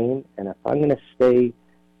game and if I'm going to stay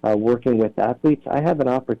working with athletes, I have an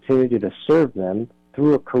opportunity to serve them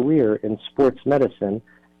through a career in sports medicine,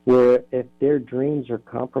 where if their dreams are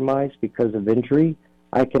compromised because of injury,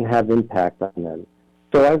 I can have impact on them.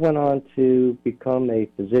 So I went on to become a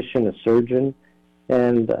physician, a surgeon,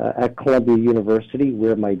 and at Columbia University,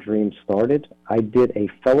 where my dream started. I did a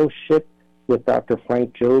fellowship with Dr.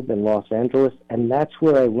 Frank Jobe in Los Angeles, and that's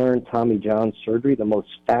where I learned Tommy John surgery, the most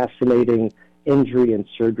fascinating injury and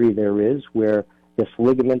surgery there is, where this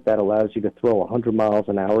ligament that allows you to throw 100 miles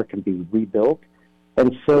an hour can be rebuilt.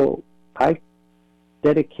 And so I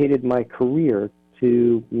dedicated my career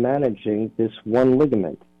to managing this one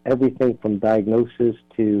ligament, everything from diagnosis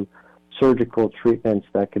to surgical treatments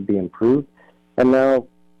that could be improved. And now,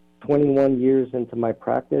 21 years into my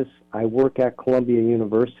practice, I work at Columbia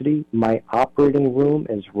University. My operating room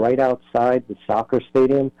is right outside the soccer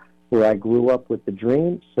stadium where I grew up with the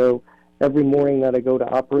dream. So every morning that I go to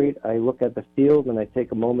operate, I look at the field and I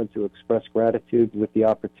take a moment to express gratitude with the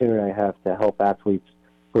opportunity I have to help athletes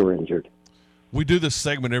who are injured. We do this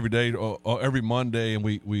segment every day, every Monday, and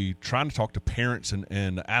we try to talk to parents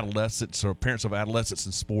and adolescents, or parents of adolescents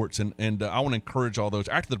in sports, and I want to encourage all those.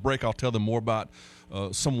 After the break, I'll tell them more about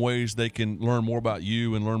some ways they can learn more about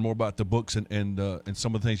you and learn more about the books and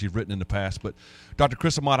some of the things you've written in the past. But Dr.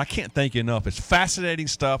 Chris Ahmad, I can't thank you enough. It's fascinating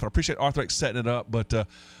stuff. I appreciate Arthrex setting it up, but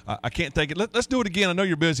I can't thank it. Let's do it again. I know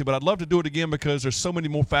you're busy, but I'd love to do it again because there's so many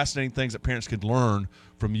more fascinating things that parents could learn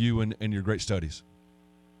from you and your great studies.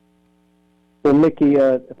 Well, Mickey,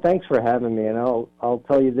 thanks for having me, and I'll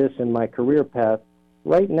tell you this, in my career path,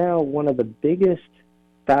 right now one of the biggest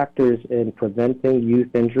factors in preventing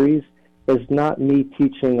youth injuries is not me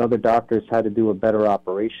teaching other doctors how to do a better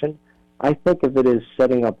operation. I think of it as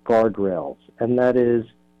setting up guardrails, and that is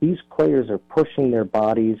these players are pushing their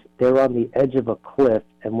bodies, they're on the edge of a cliff,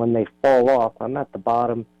 and when they fall off, I'm at the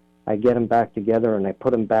bottom, I get them back together, and I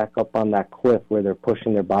put them back up on that cliff where they're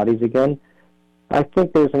pushing their bodies again. I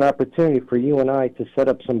think there's an opportunity for you and I to set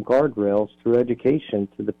up some guardrails through education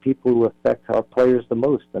to the people who affect our players the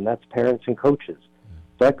most, and that's parents and coaches.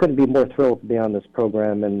 So I couldn't be more thrilled to be on this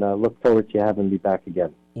program, and look forward to you having me back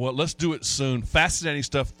again. Well, let's do it soon. Fascinating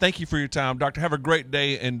stuff. Thank you for your time, Doctor. Have a great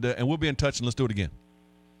day, and we'll be in touch, and let's do it again.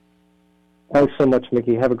 Thanks so much,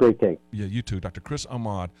 Mickey. Have a great day. Yeah, you too. Dr. Chris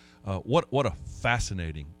Ahmad. What a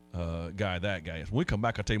fascinating guy that guy is. When we come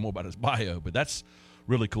back, I'll tell you more about his bio, but that's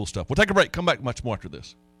really cool stuff. We'll take a break. Come back much more after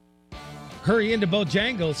this. Hurry into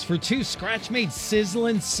Bojangles for 2 scratch-made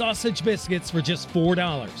sizzling sausage biscuits for just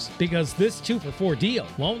 $4. Because this 2-for-4 deal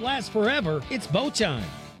won't last forever. It's Bo time.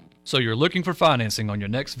 So you're looking for financing on your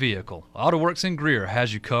next vehicle. AutoWorks in Greer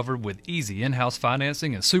has you covered with easy in-house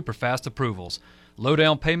financing and super fast approvals. Low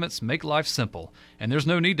down payments make life simple, and there's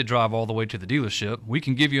no need to drive all the way to the dealership. We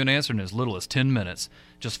can give you an answer in as little as 10 minutes.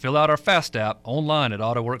 Just fill out our Fast app online at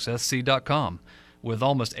AutoWorksSC.com. With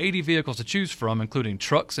almost 80 vehicles to choose from, including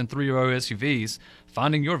trucks and 3-row SUVs,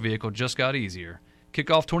 finding your vehicle just got easier.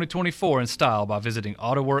 Kick off 2024 in style by visiting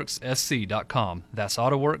AutoWorksSC.com. That's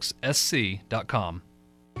AutoWorksSC.com.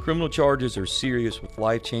 Criminal charges are serious with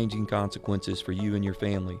life-changing consequences for you and your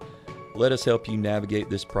family. Let us help you navigate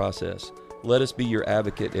this process. Let us be your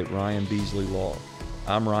advocate at Ryan Beasley Law.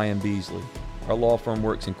 I'm Ryan Beasley. Our law firm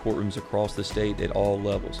works in courtrooms across the state at all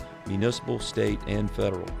levels, municipal, state, and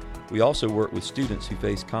federal. We also work with students who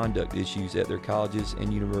face conduct issues at their colleges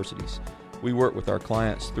and universities. We work with our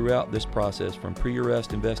clients throughout this process, from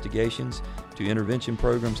pre-arrest investigations to intervention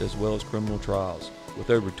programs as well as criminal trials. With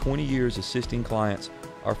over 20 years assisting clients,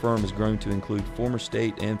 our firm has grown to include former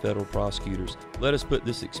state and federal prosecutors. Let us put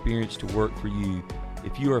this experience to work for you.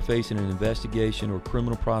 If you are facing an investigation or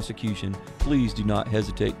criminal prosecution, please do not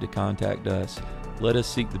hesitate to contact us. Let us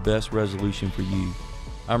seek the best resolution for you.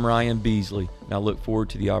 I'm Ryan Beasley, and I look forward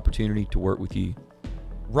to the opportunity to work with you.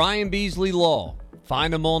 Ryan Beasley Law.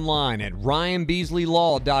 Find them online at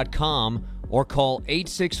ryanbeasleylaw.com or call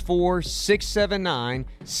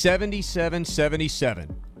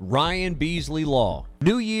 864-679-7777. Ryan Beasley Law.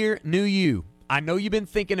 New year, new you. I know you've been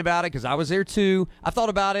thinking about it because I was there too. I thought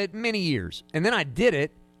about it many years, and then I did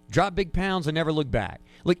it, dropped big pounds, and never looked back.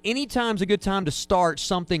 Look, anytime's a good time to start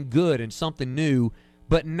something good and something new.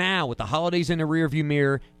 But now, with the holidays in the rearview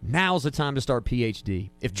mirror, now's the time to start PhD.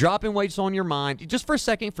 If dropping weight's on your mind, just for a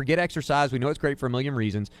second, forget exercise. We know it's great for a million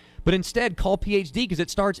reasons. But instead, call PhD because it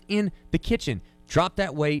starts in the kitchen. Drop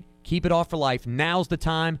that weight. Keep it off for life. Now's the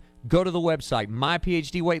time. Go to the website,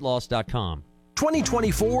 myphdweightloss.com.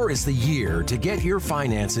 2024 is the year to get your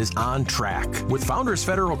finances on track. With Founders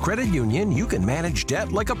Federal Credit Union, you can manage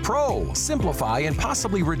debt like a pro, simplify and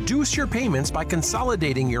possibly reduce your payments by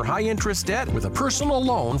consolidating your high-interest debt with a personal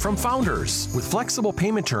loan from Founders. With flexible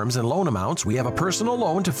payment terms and loan amounts, we have a personal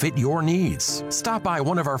loan to fit your needs. Stop by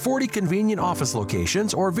one of our 40 convenient office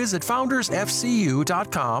locations or visit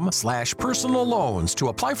foundersfcu.com/personal loans to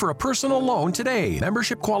apply for a personal loan today.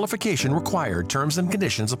 Membership qualification required. Terms and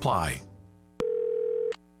conditions apply.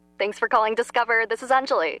 Thanks for calling Discover. This is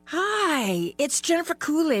Anjali. Hi, it's Jennifer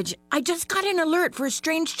Coolidge. I just got an alert for a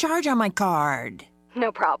strange charge on my card.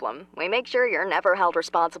 No problem. We make sure you're never held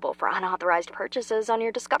responsible for unauthorized purchases on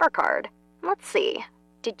your Discover card. Let's see.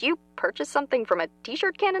 Did you purchase something from a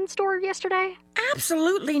t-shirt cannon store yesterday?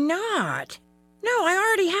 Absolutely not. No, I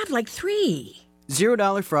already have like 3.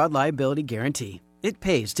 $0 fraud liability guarantee. It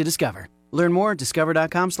pays to Discover. Learn more at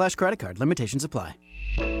discover.com/creditcard. Limitations apply.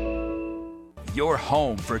 Your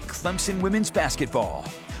home for Clemson women's basketball.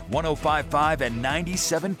 105.5 and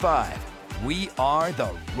 97.5. We are the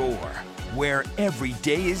Roar, where every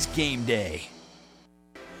day is game day.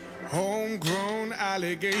 Homegrown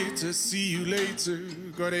alligator, see you later.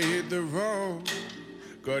 Gotta hit the road,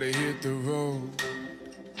 gotta hit the road.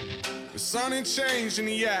 The sun ain't changed in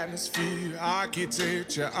the atmosphere,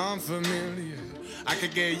 architecture unfamiliar. I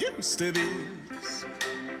could get used to this.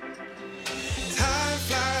 Time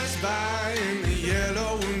flies by in the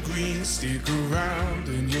yellow and green. Stick around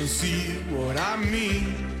and you'll see what I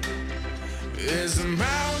mean. There's a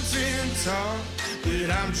mountain top that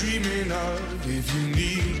I'm dreaming of. If you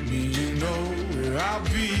need me, you know where I'll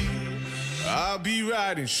be. I'll be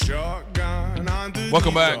riding shotgun on the.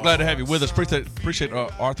 Welcome back. Glad to have you with us. Appreciate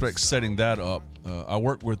Arthrex setting that up. I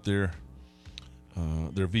work with their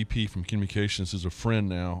VP from communications, who's a friend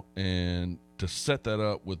now, and to set that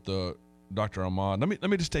up with Dr. Ahmad. Let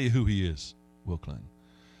me just tell you who he is, Will Clinton.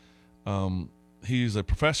 He's a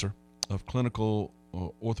professor of clinical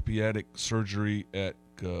orthopedic surgery at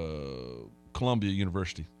Columbia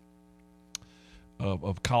University,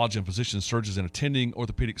 of college and physician surgeons and attending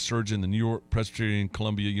orthopedic surgeon in the New York Presbyterian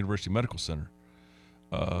Columbia University Medical Center.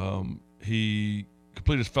 He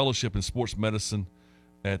completed his fellowship in sports medicine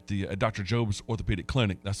at Dr. Job's Orthopedic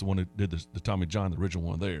Clinic. That's the one that did the Tommy John, the original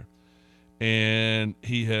one there. And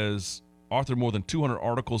he has authored more than 200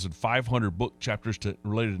 articles and 500 book chapters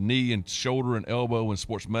related to knee and shoulder and elbow and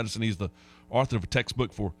sports medicine. He's the author of a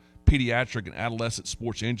textbook for pediatric and adolescent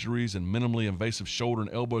sports injuries and minimally invasive shoulder and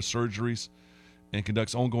elbow surgeries, and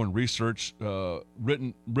conducts ongoing research,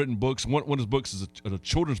 written books. One of his books is a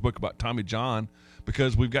children's book about Tommy John,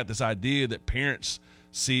 because we've got this idea that parents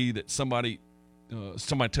see that somebody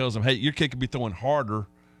tells them, hey, your kid could be throwing harder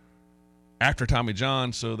after Tommy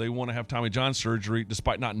John, so they want to have Tommy John surgery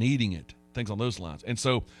despite not needing it, things on those lines. And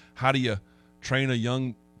so how do you train a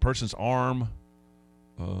young person's arm,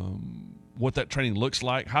 what that training looks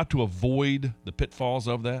like, how to avoid the pitfalls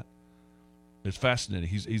of that? It's fascinating.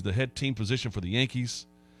 He's the head team physician for the Yankees.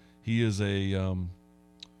 He is a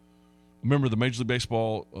member of the Major League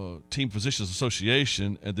Baseball Team Physicians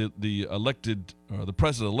Association, and the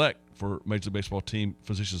president-elect for Major League Baseball Team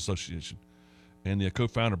Physicians Association, and the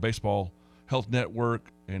co-founder of Baseball Health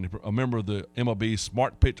Network, and a member of the MLB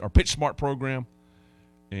Pitch Smart program,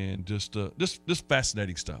 and just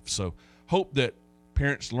fascinating stuff. So hope that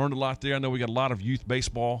parents learned a lot there. I know we got a lot of youth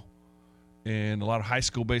baseball and a lot of high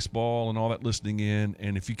school baseball and all that listening in.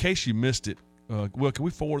 And in case you missed it, Will, can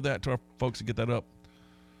we forward that to our folks and get that up?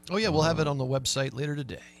 Oh, yeah, we'll have it on the website later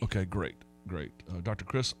today. Okay, great. Dr.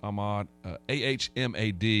 Chris Ahmad,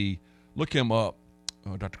 AHMAD. Look him up,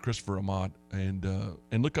 Dr. Christopher Ahmad, and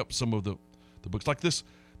look up some of the books like this.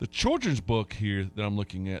 The children's book here that I'm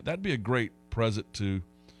looking at, that'd be a great present to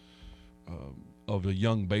of a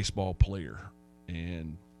young baseball player,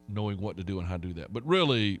 and knowing what to do and how to do that. But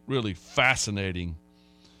really, really fascinating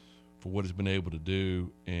for what he's been able to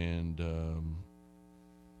do, and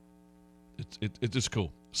it's just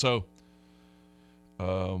cool. So,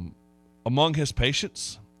 among his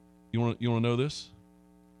patients, you want to know this?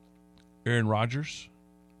 Aaron Rodgers,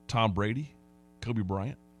 Tom Brady, Kobe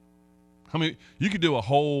Bryant. I mean, you could do a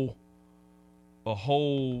whole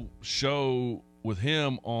show with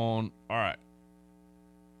him on, all right,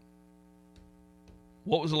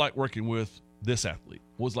 what was it like working with this athlete?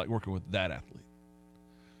 What was it like working with that athlete?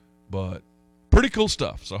 But pretty cool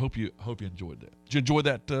stuff. So I hope you enjoyed that. Did you enjoy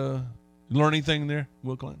that learning thing there,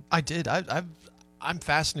 Will Clinton? I did. I'm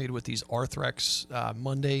fascinated with these Arthrex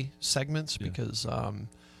Monday segments because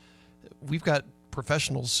we've got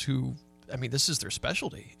professionals who, I mean, this is their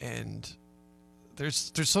specialty, and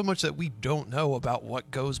there's so much that we don't know about what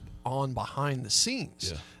goes on behind the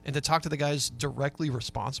scenes. Yeah. And to talk to the guys directly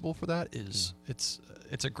responsible for that is it's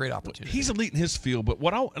a great opportunity. He's elite in his field, but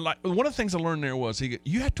one of the things I learned there was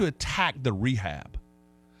you have to attack the rehab.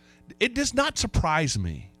 It does not surprise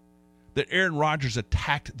me that Aaron Rodgers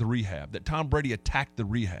attacked the rehab, that Tom Brady attacked the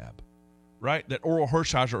rehab, right? That Oral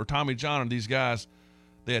Hershiser or Tommy John or these guys,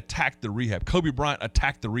 they attacked the rehab. Kobe Bryant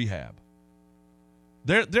attacked the rehab.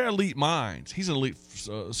 They're elite minds. He's an elite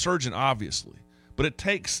surgeon, obviously. But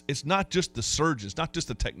it's not just the surgeon. It's not just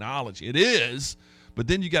the technology. It is, but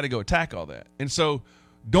then you got to go attack all that. And so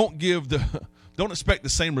don't expect the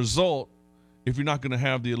same result if you're not going to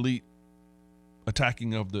have the elite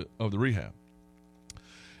attacking of the rehab.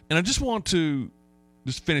 And I just want to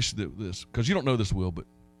just finish this because you don't know this, Will,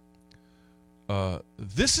 but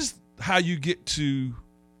this is how you get to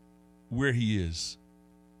where he is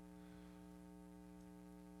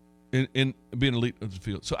in being elite of the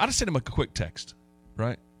field. So I just sent him a quick text,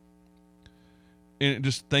 right? And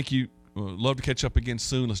just thank you. Love to catch up again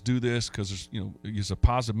soon. Let's do this because there's a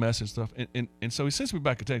positive message and stuff. And so he sends me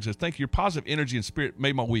back a text and says, "Thank you. Your positive energy and spirit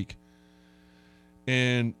made my week.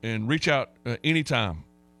 And reach out anytime.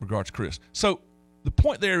 Regards, Chris." So the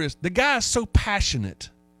point there is the guy is so passionate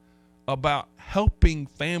about helping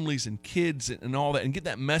families and kids and all that and get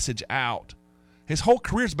that message out. His whole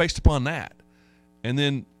career is based upon that. And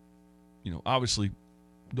then, obviously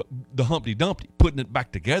the Humpty Dumpty, putting it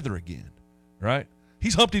back together again, right?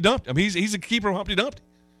 He's Humpty Dumpty. I mean, he's a keeper of Humpty Dumpty.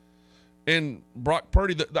 And Brock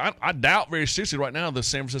Purdy, I doubt very seriously right now the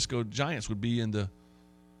San Francisco Giants would be in the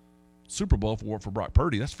Super Bowl for Brock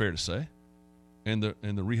Purdy. That's fair to say. And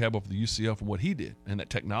the rehab of the UCL from what he did and that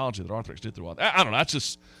technology that Arthrex did through all that. I don't know. That's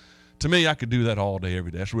just, to me, I could do that all day,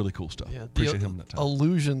 every day. That's really cool stuff. Yeah, Appreciate him that time.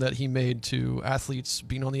 Allusion that he made to athletes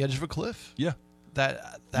being on the edge of a cliff. Yeah. That's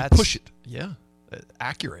you push it. Yeah.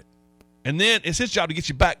 Accurate. And then it's his job to get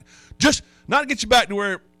you back, just not to get you back to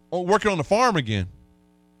where working on the farm again.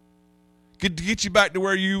 Get you back to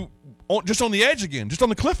where you just on the edge again, just on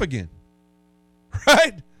the cliff again.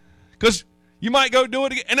 Right? Because you might go do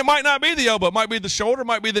it again, and it might not be the elbow. It might be the shoulder, it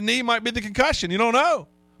might be the knee, it might be the concussion. You don't know.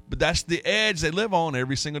 But that's the edge they live on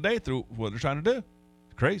every single day through what they're trying to do.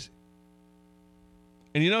 It's crazy.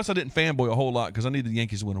 And you notice I didn't fanboy a whole lot because I needed the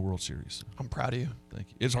Yankees to win a World Series. I'm proud of you. Thank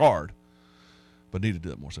you. It's hard, but need to do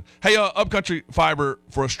that more. So, hey, Upcountry Fiber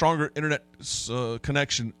for a stronger internet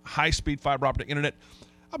connection, high-speed fiber optic internet.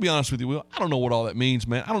 I'll be honest with you, Will. I don't know what all that means,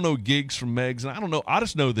 man. I don't know gigs from megs, and I don't know. I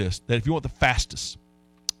just know this, that if you want the fastest,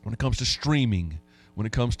 when it comes to streaming, when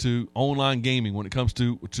it comes to online gaming, when it comes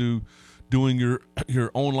to doing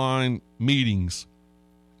your online meetings,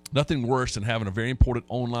 nothing worse than having a very important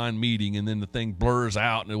online meeting and then the thing blurs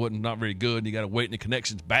out and it wasn't not very good and you got to wait and the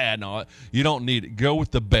connection's bad and all that. You don't need it. Go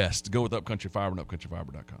with the best. Go with Upcountry Fiber and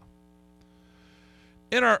upcountryfiber.com.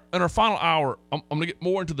 In our final hour, I'm going to get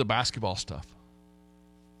more into the basketball stuff.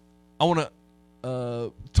 I want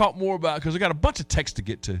to talk more about, because I got a bunch of text to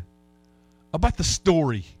get to, about the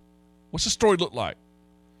story. What's the story look like?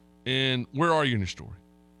 And where are you in your story?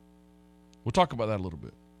 We'll talk about that a little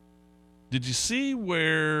bit. Did you see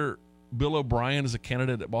where Bill O'Brien is a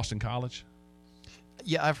candidate at Boston College?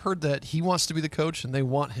 Yeah, I've heard that he wants to be the coach and they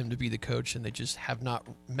want him to be the coach, and they just have not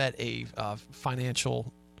met a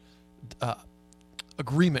financial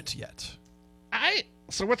agreement yet.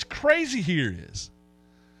 So what's crazy here is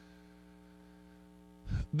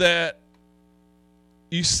that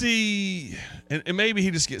you see, and maybe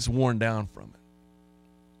he just gets worn down from it,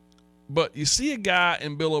 but you see a guy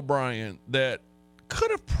in Bill O'Brien that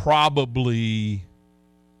could have probably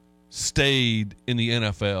stayed in the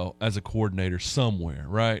NFL as a coordinator somewhere,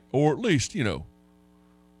 right? Or at least, he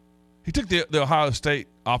took the Ohio State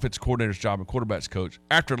offensive coordinator's job and quarterback's coach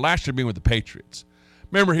after last year being with the Patriots.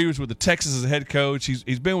 Remember, he was with the Texans as a head coach.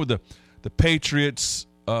 He's been with the Patriots,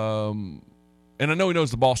 and I know he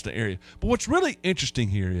knows the Boston area. But what's really interesting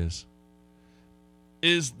here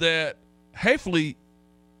is that Hafley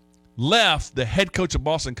left the head coach of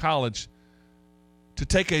Boston College to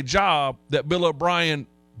take a job that Bill O'Brien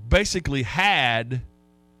basically had,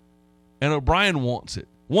 and O'Brien wants it.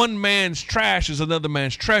 One man's trash is another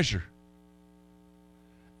man's treasure.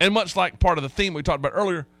 And much like part of the theme we talked about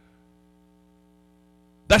earlier,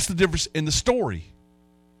 that's the difference in the story.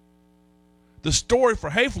 The story for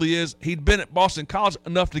Hafley is he'd been at Boston College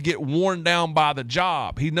enough to get worn down by the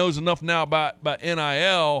job. He knows enough now about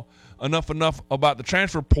NIL, enough about the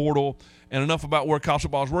transfer portal, and enough about where college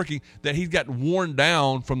football is working that he's gotten worn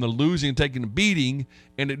down from the losing and taking the beating,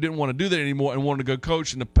 and it didn't want to do that anymore and wanted to go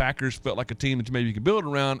coach, and the Packers felt like a team that maybe you could build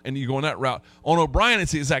around, and you go on that route. On O'Brien,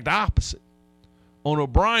 it's the exact opposite. On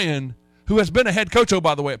O'Brien, who has been a head coach,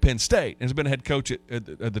 by the way, at Penn State, and has been a head coach at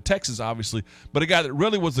the Texans, obviously, but a guy that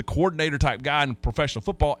really was the coordinator type guy in professional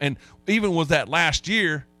football, and even was that last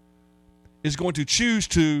year, is going to choose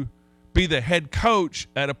to be the head coach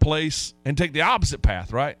at a place and take the opposite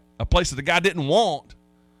path, right? A place that the guy didn't want.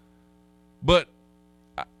 But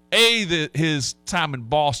his time in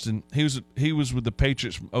Boston, he was with the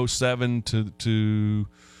Patriots from 2007 to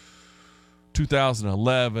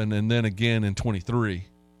 2011, and then again in 23.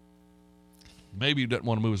 Maybe he doesn't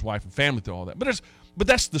want to move his wife and family through all that. But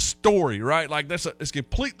that's the story, right? Like it's a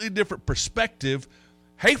completely different perspective.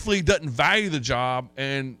 Hafley doesn't value the job,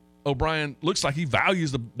 and O'Brien looks like he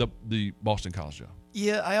values the Boston College job.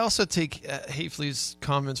 Yeah, I also take Hafley's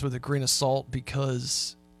comments with a grain of salt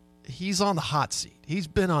because he's on the hot seat. He's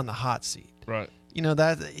been on the hot seat. Right. You know,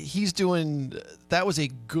 that was a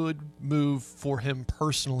good move for him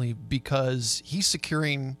personally because he's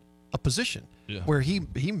securing a position where he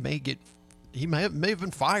may have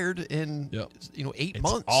been fired in 8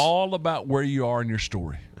 months. It's all about where you are in your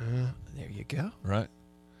story. There you go. Right.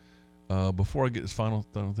 Before I get this final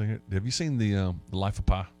thing, have you seen the Life of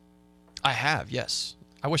Pi? I have, yes.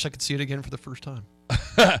 I wish I could see it again for the first time.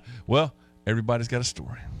 Well, everybody's got a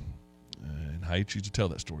story, and how you choose to tell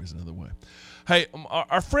that story is another way. Hey,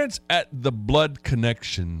 our friends at the Blood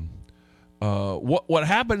Connection, what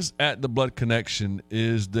happens at the Blood Connection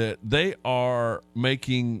is that they are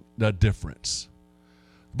making the difference.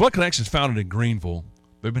 Blood Connection is founded in Greenville.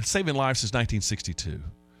 They've been saving lives since 1962.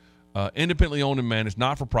 Independently owned and managed,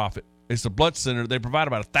 not for profit. It's a blood center. They provide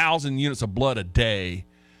about 1,000 units of blood a day,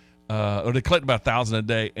 or they collect about 1,000 a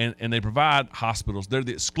day, and they provide hospitals. They're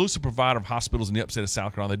the exclusive provider of hospitals in the upstate of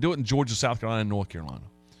South Carolina. They do it in Georgia, South Carolina, and North Carolina.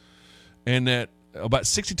 And that about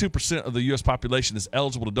 62% of the U.S. population is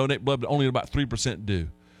eligible to donate blood, but only about 3% do.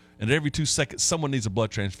 And every 2 seconds, someone needs a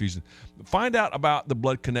blood transfusion. Find out about the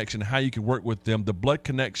Blood Connection, how you can work with them,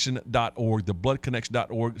 thebloodconnection.org,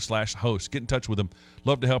 thebloodconnection.org/host. Get in touch with them.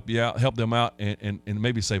 Love to help them out, and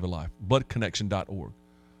maybe save a life. Bloodconnection.org.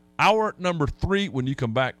 Hour number 3 when you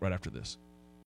come back right after this.